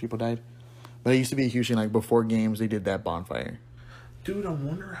 when those people died. But it used to be a huge thing. Like before games, they did that bonfire. Dude, I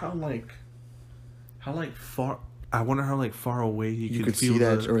wonder how far. I wonder how far away you could feel see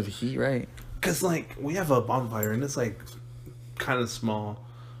that or the heat, right? Cause we have a bonfire and it's kind of small,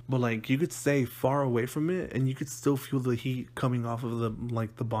 but you could stay far away from it and you could still feel the heat coming off of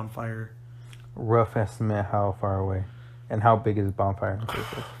the bonfire. Rough estimate how far away, and how big is the bonfire?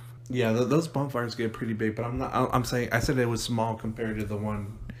 Yeah, those bonfires get pretty big, but I'm saying I said it was small compared to the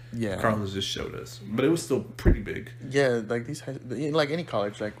one. Yeah, Carlos just showed us, but it was still pretty big. Yeah, these, any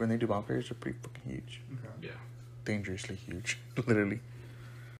college, when they do bonfires, they're pretty fucking huge. Okay. Yeah, dangerously huge, literally.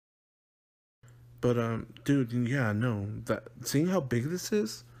 But dude, yeah, no, that seeing how big this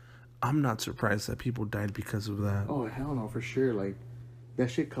is, I'm not surprised that people died because of that. Oh hell no, for sure. That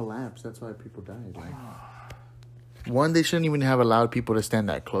shit collapsed. That's why people died. One, they shouldn't even have allowed people to stand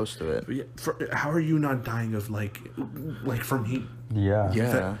that close to it. Yeah, how are you not dying of from heat?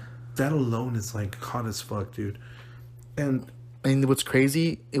 Yeah. That alone is hot as fuck, dude. And what's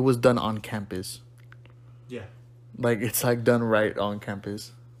crazy, it was done on campus. Yeah. It's done right on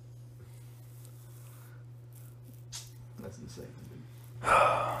campus. That's insane,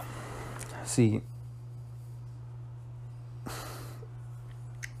 dude. See.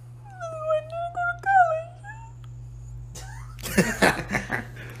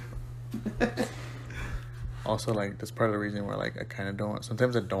 Also, that's part of the reason where I kind of don't.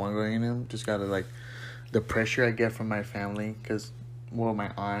 Sometimes I don't want to go to A&M. Just gotta the pressure I get from my family, cause my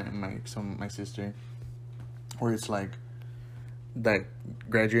aunt and my sister, where it's that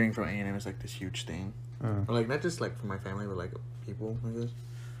graduating from A&M is this huge thing, or not just for my family, but people, I guess.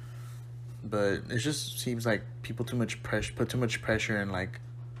 But it just seems like people put too much pressure and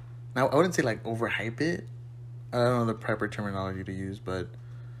now I wouldn't say overhype it. I don't know the proper terminology to use, but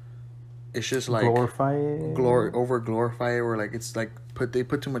it's just glorify it, over glorify it, where it's they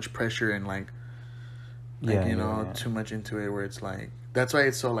put too much pressure and too much into it, where it's that's why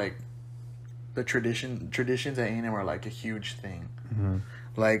it's so the traditions at A&M are a huge thing. Mm-hmm.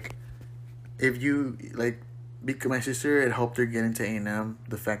 If you because my sister, it helped her get into A&M,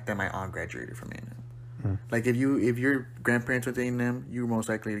 the fact that my aunt graduated from A&M. If your grandparents went to A&M, you were most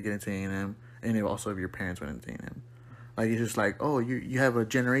likely to get into A&M, and also if your parents went into A&M. It's just oh, you have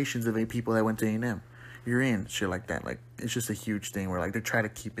generations of people that went to A&M. You're in, shit like that. It's just a huge thing where they try to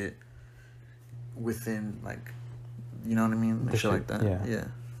keep it within, you know what I mean? Shit like that. Yeah.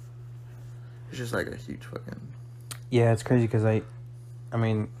 It's just a huge fucking... Yeah, it's crazy because I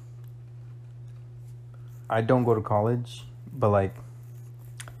mean, I don't go to college, but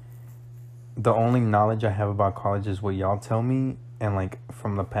the only knowledge I have about college is what y'all tell me, and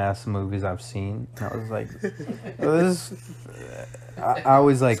from the past movies I've seen. And I was this. I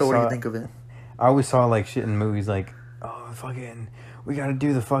always So what do you think of it? I always saw shit in movies fucking, we gotta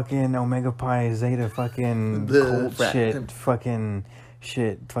do the fucking Omega Pi Zeta fucking cult shit,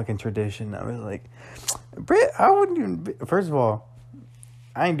 fucking tradition. I was Britt, I wouldn't even. First of all,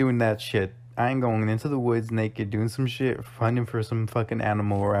 I ain't doing that shit. I ain't going into the woods naked doing some shit, hunting for some fucking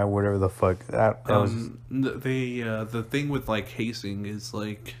animal or whatever the fuck. That was the thing with hazing is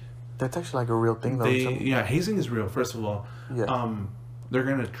that's actually a real thing though. Hazing is real. First of all, they're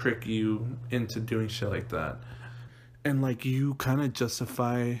gonna trick you into doing shit like that, and you kind of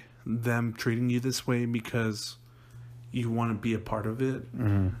justify them treating you this way because you want to be a part of it,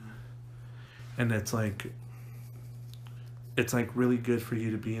 and it's it's really good for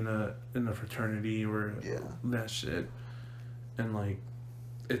you to be in a fraternity or that shit, and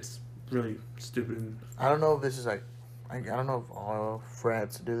it's really stupid. I don't know if this is I don't know if all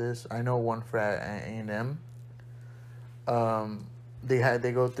frats do this. I know one frat at A&M.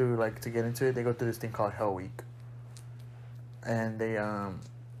 They go through to get into it. They go through this thing called Hell Week, and they're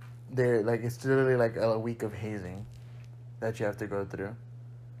it's literally a week of hazing that you have to go through.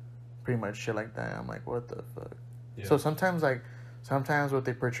 Pretty much shit like that. I'm what the fuck. Yeah. So sometimes what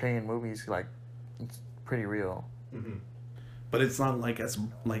they portray in movies it's pretty real. Mm-hmm. But it's not as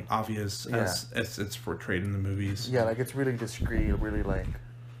obvious as it's portrayed in the movies. Yeah, it's really discreet. Really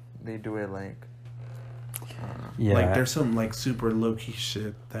they do it yeah. There's some super low key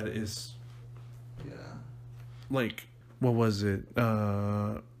shit that is. Yeah. What was it?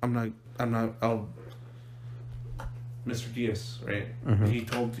 I'm not. Mr. Diaz, right? Mm-hmm.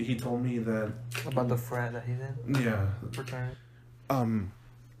 He told me that about the frat that he's in. Yeah. Fraternity.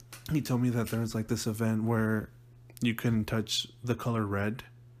 He told me that there was this event where you couldn't touch the color red.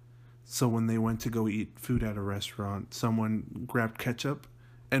 So when they went to go eat food at a restaurant, someone grabbed ketchup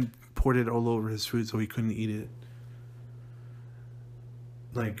and poured it all over his food so he couldn't eat it.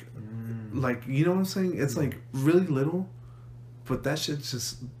 You know what I'm saying? It's really little, But that shit's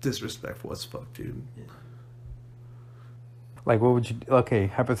just disrespectful as fuck, dude. Yeah. Like, what would you... Okay,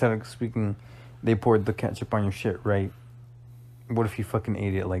 hypothetically speaking, they poured the ketchup on your shit, right? What if you fucking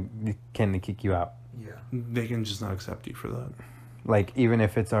ate it? Like, can they kick you out? Yeah. They can just not accept you for that. Like, even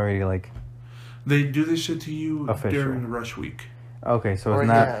if it's already, like... They do this shit to you Official. during Rush Week. Okay, so it's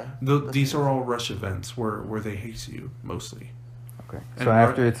not... These are all Rush events where they hate you, mostly. Okay. And So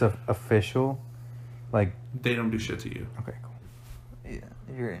after it's official, like... They don't do shit to you. Okay, cool. Yeah,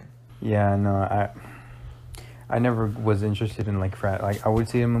 you're in. Yeah, no, I never was interested in, like, frat. Like, I would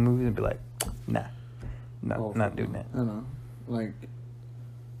see them in movies and be like, nah. No, not doing that. I don't know. Like,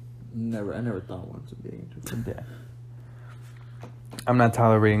 I never thought once of being interested. Yeah. I'm not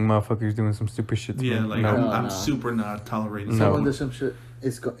tolerating motherfuckers doing some stupid shit to Yeah, me. like, No. I'm super not tolerating Someone does some shit,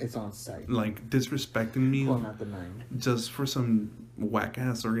 it's on site. like, disrespecting me Well, not the 9. just for some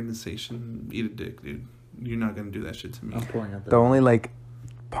whack-ass organization. Eat a dick, dude. You're not gonna do that shit to me. I'm pouring out The only, like,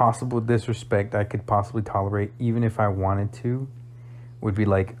 possible disrespect I could possibly tolerate, even if I wanted to, would be,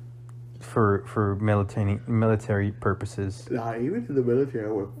 like, for military purposes. Nah, even in the military,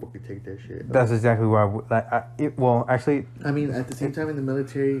 I would fucking take that shit. That's exactly why I would... well, actually... I mean, at the same time, in the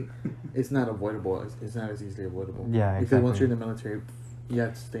military, it's not avoidable. It's not as easily avoidable. Yeah, Because exactly. once you're in the military, you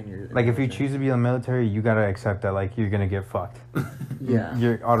have to stay in your... Like, if you choose to be in the military, you gotta accept that, like, you're gonna get fucked. Yeah.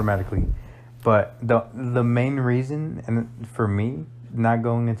 You're automatically. But the main reason, and for me, not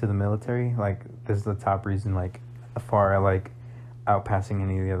going into the military, like, this is the top reason, like, far, like, outpassing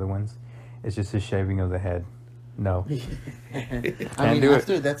any of the other ones, it's just the shaving of the head. No. I mean,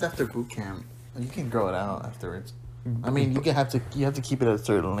 that's after boot camp. You can grow it out afterwards. I mean, you have to keep it at a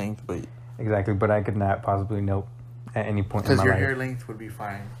certain length, but Exactly, but I could not possibly nope at any point in because my your life. hair length would be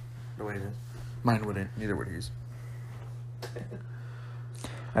fine the way it is. Mine wouldn't. Neither would yours.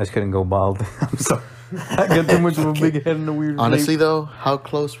 I just couldn't go bald. I'm sorry. I got too much of a big head and a weird Honestly, shape. though, how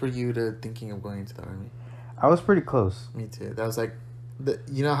close were you to thinking of going into the army? I was pretty close. Me too. That was like,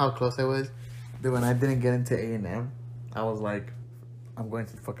 you know how close I was? That when I didn't get into A&M, I was like, I'm going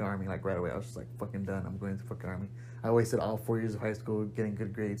to the fucking army, like, right away. I was just like, fucking done. I'm going to the fucking army. I wasted all 4 years of high school getting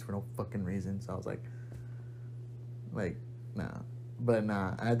good grades for no fucking reason. So I was like, nah. But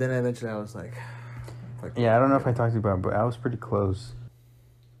nah. And then eventually I was like, fuck Yeah, I don't know if I it. talked to you about it, but I was pretty close.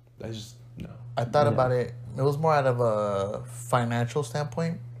 No. I thought Yeah. about it. It was more out of a financial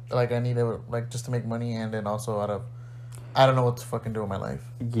standpoint. Like, I needed, like, just to make money, and then also out of, I don't know what to fucking do with my life.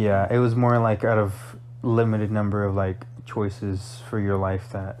 Yeah, it was more like out of limited number of like choices for your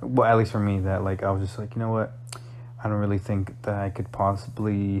life that, well, at least for me, that like I was just like, you know what, I don't really think that I could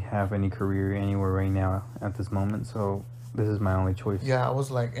possibly have any career anywhere right now at this moment, so this is my only choice. Yeah, I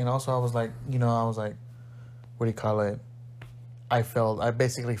was like, and also I was like, what do you call it? I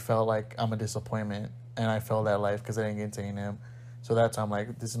basically felt like I'm a disappointment, and I felt that life because I didn't get into A&M. So that's why I'm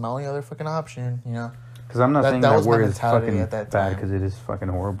like, this is my only other fucking option, you know? Because I'm not saying that that was my word is mentality fucking at that bad, time. because it is fucking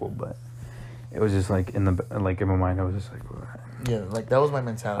horrible, but it was just like in my mind, I was just like, Yeah, like that was my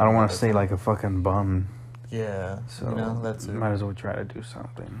mentality. I don't want at to that say time. like a fucking bum, Yeah, so that's it. might as well try to do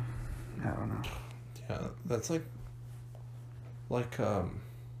something. I don't know. Yeah, that's like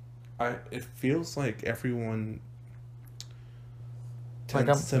it feels like everyone Like,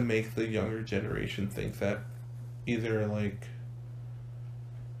 tends to make the younger generation think that either like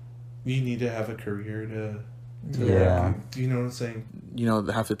you need to have a career to Yeah. you know what I'm saying? You know,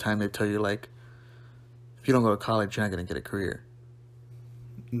 half the time they tell you, like, if you don't go to college, you're not going to get a career.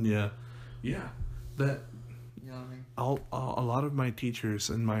 Yeah. That You know what I mean? a lot of my teachers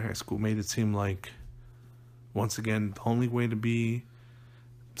in my high school made it seem like, once again, the only way to be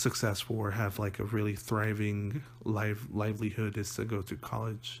successful or have like a really thriving livelihood is to go to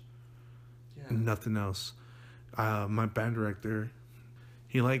college. Yeah. Nothing else. My band director,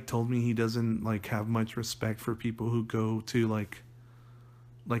 he like told me he doesn't like have much respect for people who go to like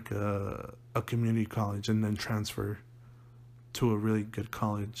a community college and then transfer to a really good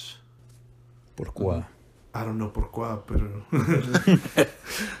college. Pourquoi? I don't know por qué, pero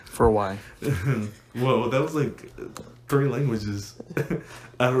For why? whoa, that was like 3 languages.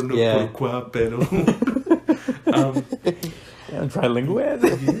 I don't know Yeah. por qué, pero Yeah, trilingual.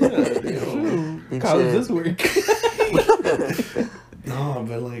 How does this work? no,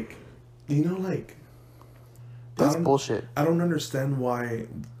 but like, you know, like That's I don't- bullshit. I don't understand why.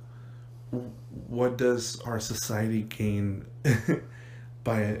 What does our society gain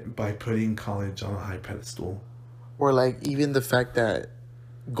by putting college on a high pedestal? Or, like, even the fact that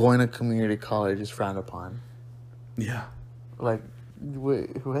going to community college is frowned upon. Yeah, Like,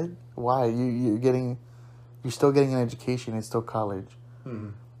 wait, what? Why? You're still getting an education. It's still college.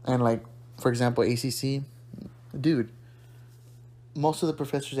 And, like, for example, ACC, dude, most of the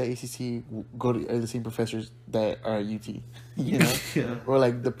professors at ACC are the same professors that are at UT, you know? Yeah. Or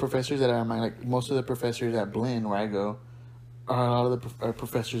like the professors that are like most of the professors at Blinn, where I go, are a lot of the are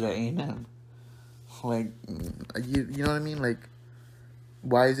professors at A&M. Like, you know what I mean? Like,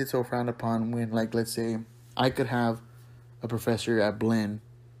 why is it so frowned upon when, like, let's say I could have a professor at Blinn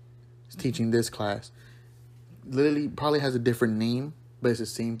teaching this class, literally probably has a different name, but it's the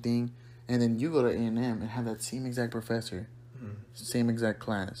same thing, and then you go to A&M and have that same exact professor, same exact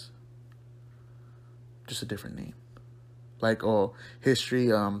class, just a different name. Like, oh,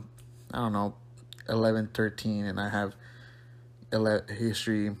 history, I don't know, 11-13, and I have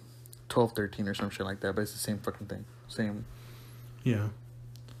history 12-13 or some shit like that, but it's the same fucking thing. Same. Yeah.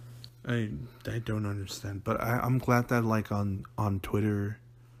 I don't understand, but I'm glad that, like, on Twitter,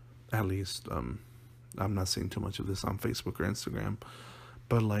 at least, I'm not seeing too much of this on Facebook or Instagram,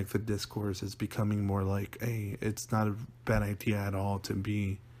 but, like, the discourse is becoming more like, hey, it's not a bad idea at all to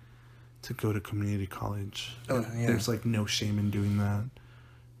go to community college. Oh, yeah. There's, like, no shame in doing that,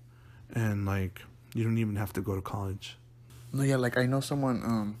 and, like, you don't even have to go to college. No, yeah, like, I know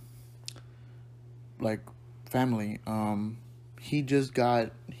someone, like, family, he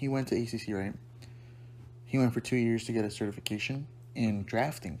went to ACC, right? He went for 2 years to get a certification in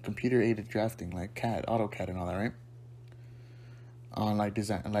drafting, computer-aided drafting, like CAD, AutoCAD and all that, right? On, like,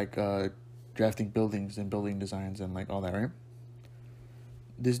 design, like, drafting buildings and building designs and, like, all that, right?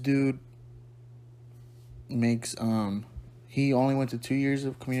 This dude makes, he only went to 2 years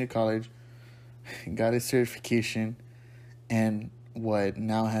of community college, got his certification, and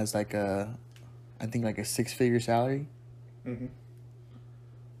now has, like, I think, like, a 6-figure salary. Mm-hmm.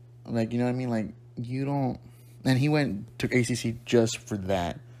 Like, you know what I mean? Like, you don't... And he took ACC just for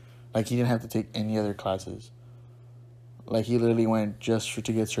that. Like, he didn't have to take any other classes. Like, he literally went just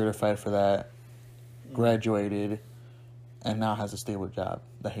to get certified for that, graduated, and now has a stable job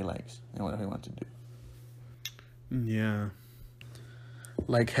that he likes and what he wants to do. Yeah.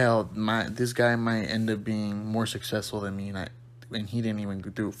 Like, hell, this guy might end up being more successful than me, and he didn't even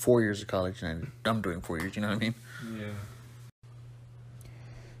do 4 years of college, and I'm doing 4 years, you know what I mean? Yeah.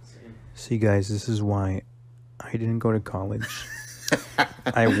 See, guys, this is why I didn't go to college.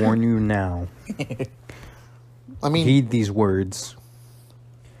 I warn you now. I mean... Heed these words.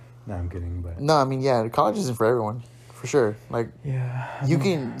 No, I'm kidding, but... No, I mean, yeah, college isn't for everyone, for sure. Like, yeah, you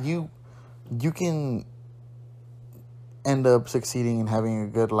can end up succeeding and having a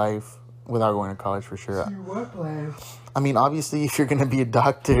good life without going to college, for sure. What life? I mean, obviously, if you're going to be a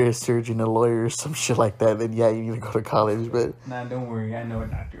doctor, a surgeon, a lawyer, some shit like that, then yeah, you need to go to college, but... Nah, don't worry, I know a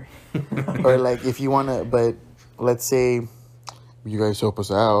doctor. Or, like, if you want to... But, let's say, you guys help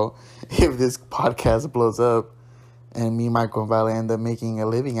us out, if this podcast blows up, and me, Michael, and Vale end up making a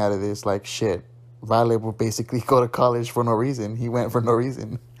living out of this, like, shit, Vale will basically go to college for no reason. He went for no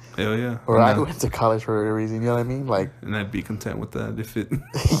reason. Hell yeah. Or I went to college for a reason, you know what I mean? Like... And I'd be content with that if it...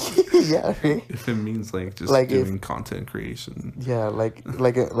 Yeah, right? If it means, like, just like doing content creation. Yeah, like,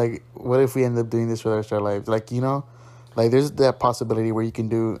 what if we end up doing this for the rest of our lives? Like, you know? Like, there's that possibility where you can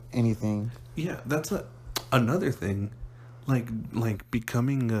do anything. Yeah, that's another thing. Like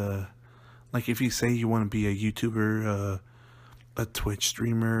becoming like, if you say you want to be a YouTuber, a Twitch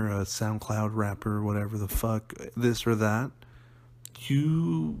streamer, a SoundCloud rapper, whatever the fuck, this or that,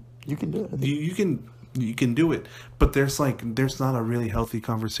 you can do it. You can do it, but there's not a really healthy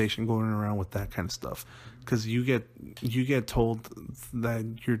conversation going around with that kind of stuff, because you get told that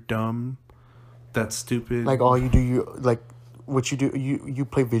you're dumb, that's stupid. Like, all you do, what you do, you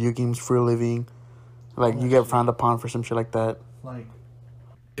play video games for a living, like, you get frowned upon for some shit like that. Like,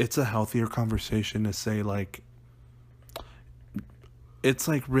 it's a healthier conversation to say, like, it's,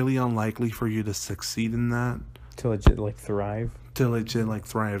 like, really unlikely for you to succeed in that. To legit, like, thrive.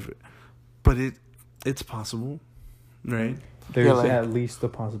 But it's possible, right? There's at least the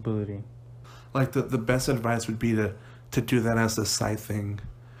possibility. Like, the best advice would be to do that as a side thing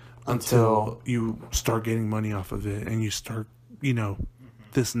until you start getting money off of it, and you start,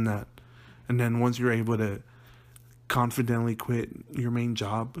 this and that. And then once you're able to confidently quit your main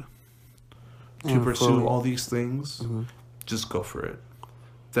job to pursue all these things, just go for it.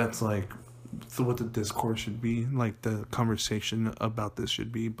 That's, like, what the discourse should be. Like, the conversation about this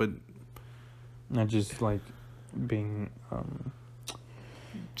should be, but not just, like, being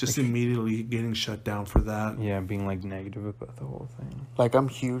just immediately getting shut down for that. Yeah, being, like, negative about the whole thing. Like, I'm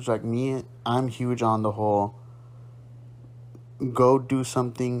huge on the whole, go do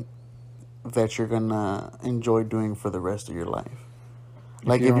something that you're gonna enjoy doing for the rest of your life.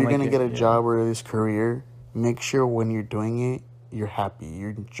 Like, if you're gonna get a job or this career, make sure when you're doing it, you're happy.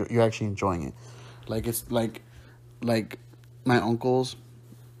 You're actually enjoying it. Like, it's like my uncles,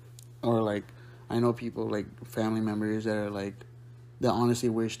 or like I know people like family members that are like that honestly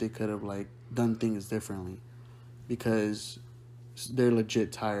wish they could have like done things differently, because they're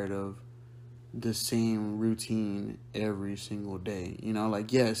legit tired of the same routine every single day. You know,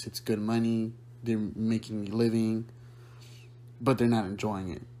 like, yes, it's good money, they're making a living, but they're not enjoying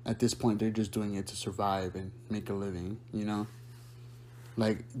it. At this point, they're just doing it to survive and make a living, you know?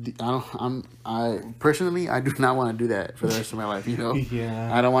 Like, I personally, I do not want to do that for the rest of my life, you know?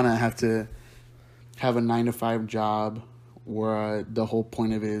 Yeah. I don't want to have to have a 9-to-5 job where the whole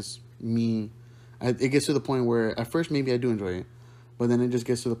point of it is me. It gets to the point where, at first, maybe I do enjoy it. But then it just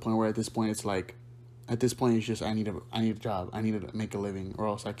gets to the point where at this point it's like, it's just I need a job. I need to make a living, or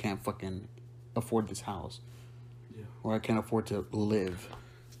else I can't fucking afford this house. Yeah. Or I can't afford to live.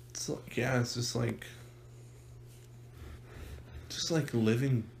 It's like, it's just like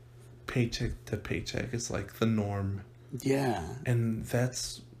living paycheck to paycheck. It's like the norm. Yeah. And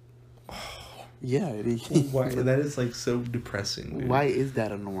that's yeah. why that is like so depressing. Dude. Why is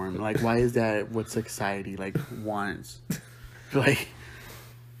that a norm? Like, why is that what society like wants? Like,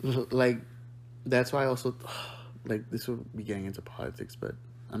 that's why I also, like, this will be getting into politics, but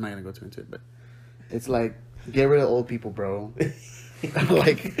I'm not going to go too into it, but it's like, get rid of old people, bro.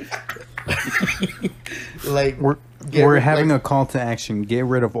 like, we're having a call to action. Get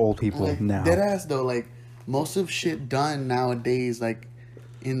rid of old people like, now. Deadass, though, like, most of shit done nowadays, like,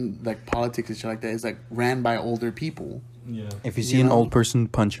 in, like, politics and shit like that is, like, ran by older people. Yeah. If you see an old person,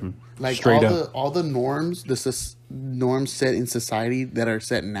 punch him. Like, straight up. All the norms, norms set in society that are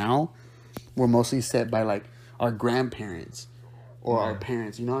set now were mostly set by, like, our grandparents or our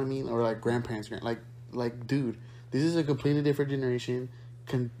parents, you know what I mean? Or, like, grandparents. Like, dude, this is a completely different generation,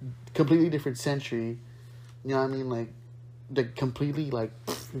 completely different century. You know what I mean? Like completely, like,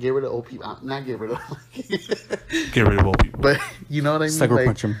 get rid of old people. Not get rid of... get rid of old people. But, you know what I mean? Sucker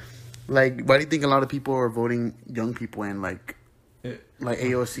punch him. Like, why do you think a lot of people are voting young people in, like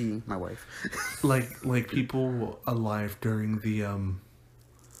AOC, my wife? like people alive during the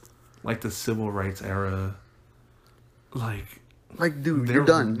like the civil rights era, like dude, you're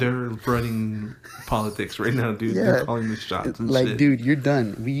done. They're running politics right now, dude. Yeah. They're calling the shots and like, shit. Dude, you're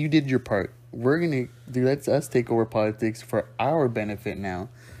done. You did your part. Let us take over politics for our benefit now.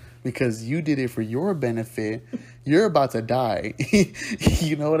 Because you did it for your benefit. You're about to die.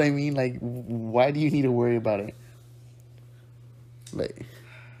 You know what I mean? Like, why do you need to worry about it?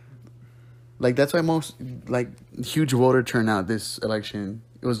 Like that's why most, like, huge voter turnout this election,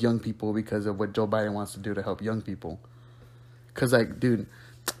 it was young people, because of what Joe Biden wants to do to help young people. Because, like, dude,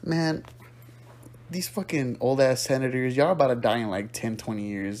 man, these fucking old-ass senators, y'all about to die in, like, 10, 20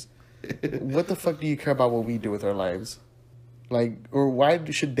 years. What the fuck do you care about what we do with our lives? Like, or why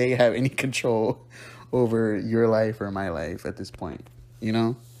should they have any control over your life or my life at this point? You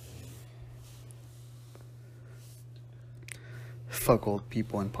know? Fuck old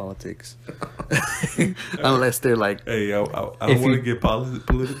people in politics. Unless they're like... Hey, I don't want to get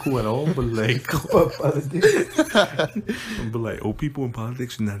political at all, but like... but like, old people in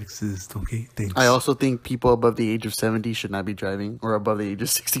politics should not exist, okay? Thanks. I also think people above the age of 70 should not be driving, or above the age of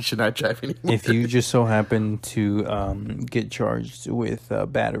 60 should not drive anymore. If you just so happen to get charged with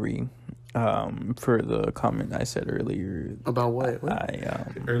battery... for the comment I said earlier. About what?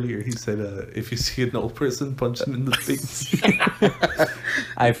 Earlier he said, if you see an old person punching in the face.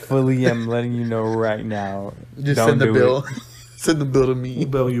 I fully am letting you know right now. Just send the bill. Send the bill to me. We'll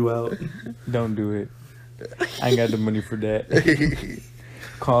bail you out. Don't do it. I ain't got the money for that.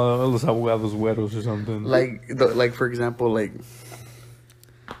 Call Los Abogados Güeros or something. Like, for example, like,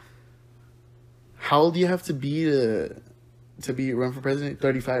 how old do you have to be to be run for president?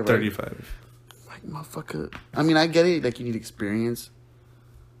 35, right? 35. Like, motherfucker. I mean, I get it. Like, you need experience.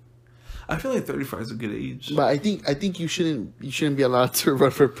 I feel like 35 is a good age. But I think you shouldn't be allowed to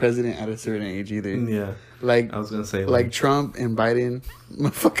run for president at a certain age either. Yeah. Like, I was gonna say, like Trump and Biden.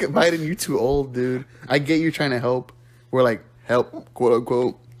 Motherfucker, Biden, you're too old, dude. I get you're trying to help. We're like, help, quote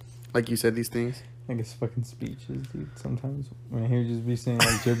unquote. Like you said these things. I guess fucking speeches, dude. Sometimes when I hear you just be saying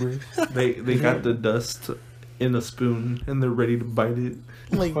like gibberish. They got the dust in a spoon and they're ready to bite it.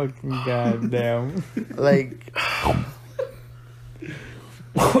 Like, fucking goddamn. Like,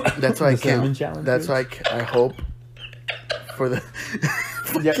 that's why I can't. That's why I hope for the.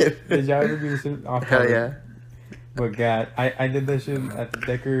 Yeah, did y'all ever do this off? Hell yeah. But God, I did that shit at the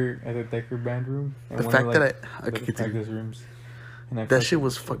Decker band room. The fact that I could practice rooms. And that shit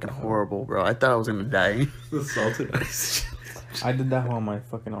was fucking horrible, bro. I thought I was gonna die. The salted ice. I did that on my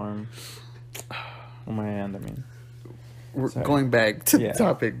fucking arm. On my hand, I mean. We're going back to the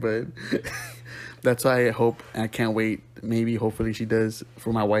topic, but that's why I hope and I can't wait maybe, hopefully she does,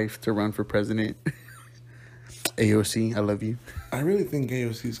 for my wife to run for president. AOC, I love you. I really think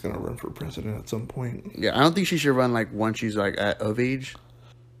AOC is gonna run for president at some point. Yeah, I don't think she should run like once she's like of age,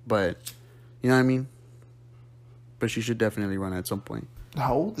 but you know what I mean. But she should definitely run at some point.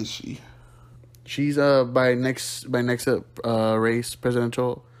 How old is she? She's by next race,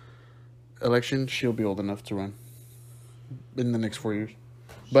 presidential election, she'll be old enough to run in the next 4 years.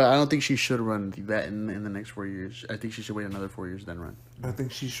 But I don't think she should run that in the next 4 years. I think she should wait another 4 years then run. I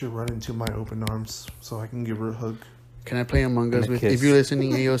think she should run into my open arms so I can give her a hug. Can I play Among Us with? If you're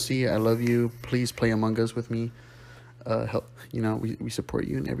listening, AOC, I love you. Please play Among Us with me. Help, we support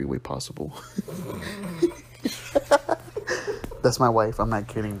you in every way possible. That's my wife. I'm not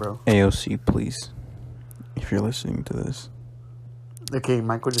kidding, bro. AOC, please. If you're listening to this. Okay,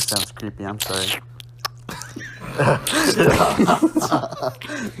 Michael just sounds creepy. I'm sorry.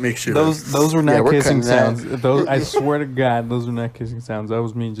 Make sure those were not kissing sounds. Those, I swear to God, those were not kissing sounds. That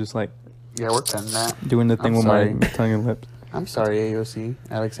was me just like. Yeah, we're cutting that. Doing the thing with my tongue and lips. I'm sorry, AOC,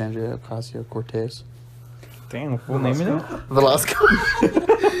 Alexandria Ocasio-Cortez. Damn, full name of it? Velasco.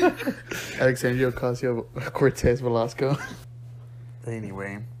 Alexandria Ocasio-Cortez Velasco.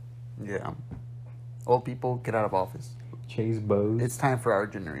 Anyway, yeah. Old people, get out of office. Chase Bose. It's time for our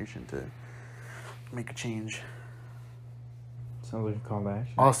generation to make a change. Sounds like a call to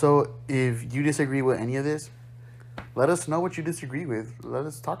action. Also, if you disagree with any of this, let us know what you disagree with. Let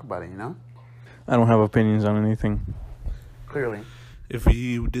us talk about it, I don't have opinions on anything. Clearly. If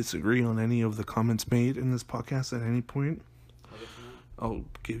you disagree on any of the comments made in this podcast at any point, I'll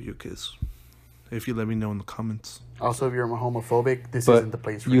give you a kiss. If you let me know in the comments. Also, if you're homophobic, this isn't the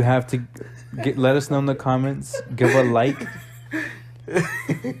place for you. You have to let us know in the comments, give a like,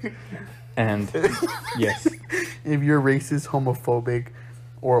 and yes. If you're racist, homophobic,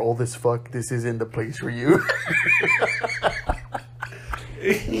 or old as fuck, this isn't the place for you.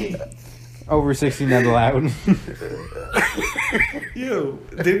 Over 60 not allowed. Yo,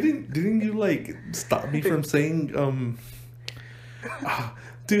 didn't you like stop me from saying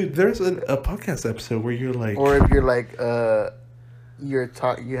dude, there's a podcast episode where you're like, or if you're like you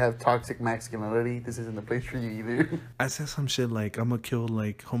have toxic masculinity, this isn't the place for you either. I said some shit like I'm gonna kill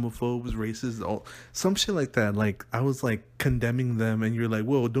like homophobes, racists, all some shit like that. Like I was like condemning them, and you're like,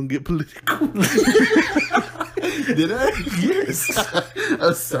 "Whoa, don't get political." Did I? Yes.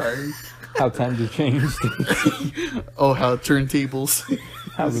 I'm sorry. How times have changed. Oh, how turntables.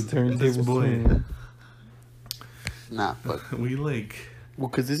 How the turntables boy. Nah, but we like. Well,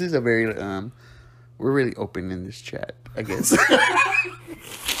 because this is a very we're really open in this chat, I guess.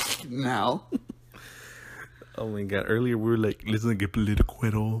 Now. Oh my god! Earlier we were like, let's not get political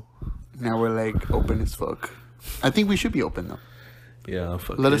at all. Now we're like open as fuck. I think we should be open though. Yeah,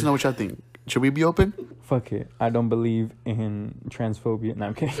 fuck Let us know what y'all think. Should we be open? Fuck it. I don't believe in transphobia. No,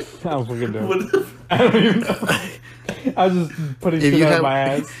 I'm kidding. I was fucking dumb. I don't even know. I was just putting shit out of my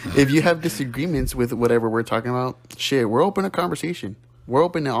ass. If you have disagreements with whatever we're talking about, shit, we're open to conversation. We're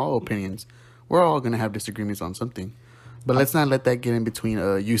open to all opinions. We're all going to have disagreements on something. But let's not let that get in between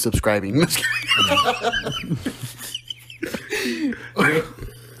you subscribing.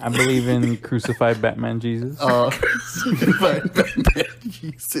 I believe in crucified Batman Jesus. Crucified Batman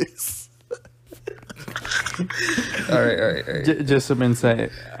Jesus. All right. Just some insight.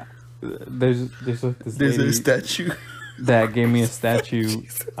 There's a statue that gave me a statue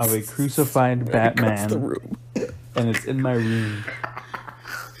of a crucified Batman, and it's in my room.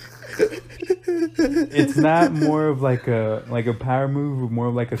 It's not more of like a power move, or more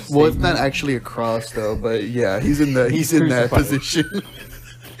of like a statement. Well, it's not actually a cross though, but yeah, he's in that position.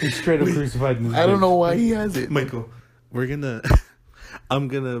 He's straight up crucified in his I don't know why he has it. Michael, I'm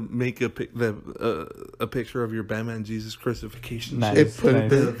gonna make a picture of your Batman Jesus crucifixion. Nice.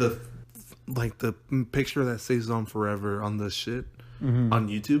 The picture that stays on forever on the shit on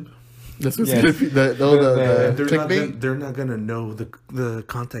YouTube. That's what's gonna be the clickbait. They're not gonna know the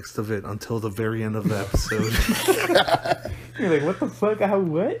context of it until the very end of the episode. You're like, what the fuck?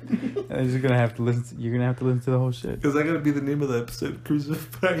 What? And you're gonna have to listen. You're gonna have to listen to the whole shit. Because I gotta be the name of the episode.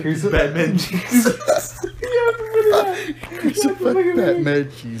 Crucified Batman Jesus. Crucified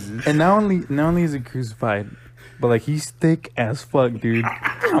Batman Jesus. And not only is it crucified, but like he's thick as fuck, dude.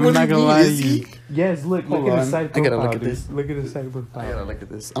 I'm not gonna lie to you. Yes, look at his side profile. I gotta look at this. Look at his side profile. I gotta look at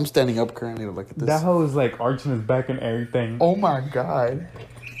this. I'm standing up currently to look at this. That hoe is like arching his back and everything. Oh my god.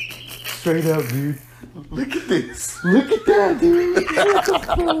 Straight up, dude. Look at this. Look at that, dude. What the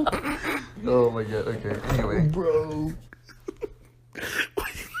fuck? Oh my god. Okay. Anyway, bro.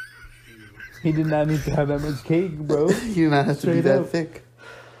 He did not need to have that much cake, bro. He did not have to be that thick.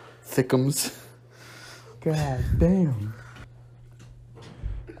 Thickums. God damn.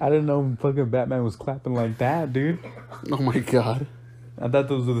 I didn't know fucking Batman was clapping like that, dude. Oh my god. I thought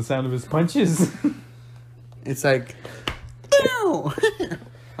those were the sound of his punches. It's like,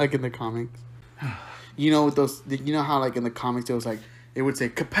 like in the comics. You know those. You know how like in the comics it was like it would say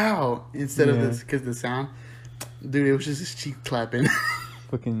kapow instead of this because the sound. Dude, it was just his cheek clapping.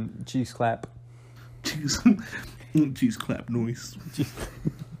 Fucking cheese clap. Cheese clap noise.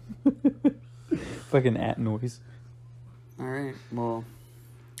 Fucking at noise. All right. Well,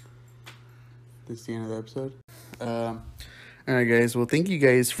 this is the end of the episode. All right, guys. Well, thank you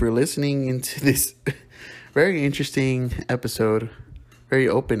guys for listening into this very interesting episode, very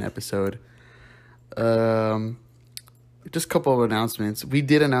open episode. Just a couple of announcements. We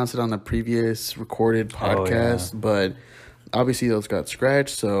did announce it on the previous recorded podcast, but obviously those got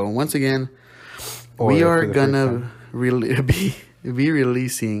scratched. So once again, we are gonna be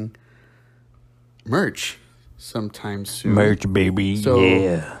releasing merch sometime soon. Merch, baby. So,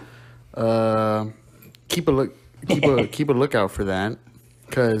 yeah. Keep a lookout for that,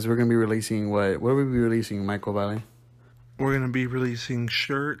 because we're gonna be releasing what will we be releasing, Michael Valley? We're gonna be releasing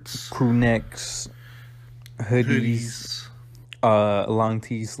shirts, Crew necks, hoodies, long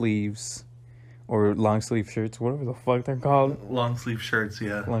tee sleeves, or long sleeve shirts, whatever the fuck they're called. long sleeve shirts.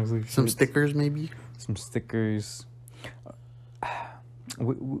 Yeah, Long sleeve shirts. Some stickers, maybe. Some stickers.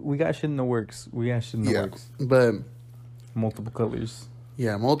 We got shit in the works. But Multiple colors.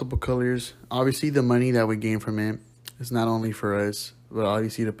 yeah, multiple colors. Obviously, the money that we gain from it is not only for us, but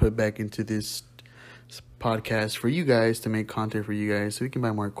obviously to put back into this podcast for you guys, to make content for you guys, so we can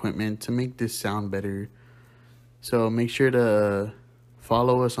buy more equipment to make this sound better. So make sure to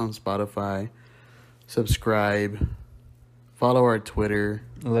follow us on Spotify, subscribe, follow our Twitter.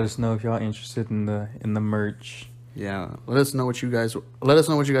 Let us know if y'all interested in the merch. Yeah, let us know what you guys want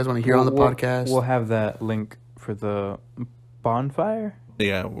to hear on the podcast. We'll have that link for the bonfire.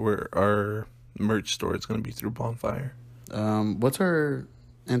 yeah. Our merch store is gonna be through Bonfire.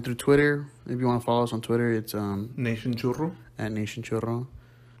 And through Twitter, if you want to follow us on Twitter, it's Nation Churro. at Nation Churro.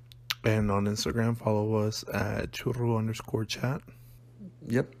 And on Instagram, follow us at churro_chat.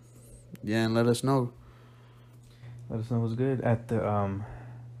 Yep. Yeah, and let us know. Let us know what's good at the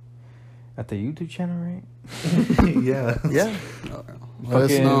YouTube channel, right? Yeah. Yeah. Let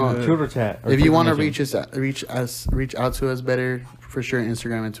us know. Churro chat. If you want to reach out to us better, for sure,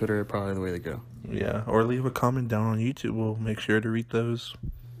 Instagram and Twitter are probably the way to go. Yeah. Or leave a comment down on YouTube. We'll make sure to read those.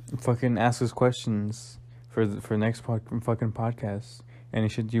 Fucking ask us questions for next fucking podcast. Any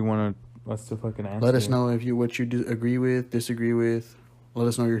shit you want us to fucking answer. Let us know what you agree with, disagree with. Let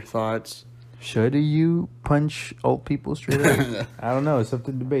us know your thoughts. Should you punch old people straight up? I don't know. It's up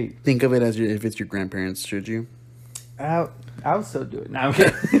to debate. Think of it as if it's your grandparents. Should you? I'll still do it. Now,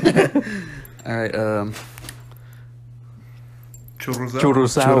 okay. All right. Churros out.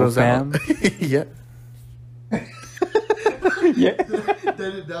 Churros out, fam. Yeah. Yeah.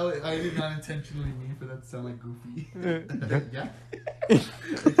 I did not intentionally mean for that to sound like goofy. Yeah.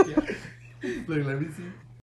 Look, let me see.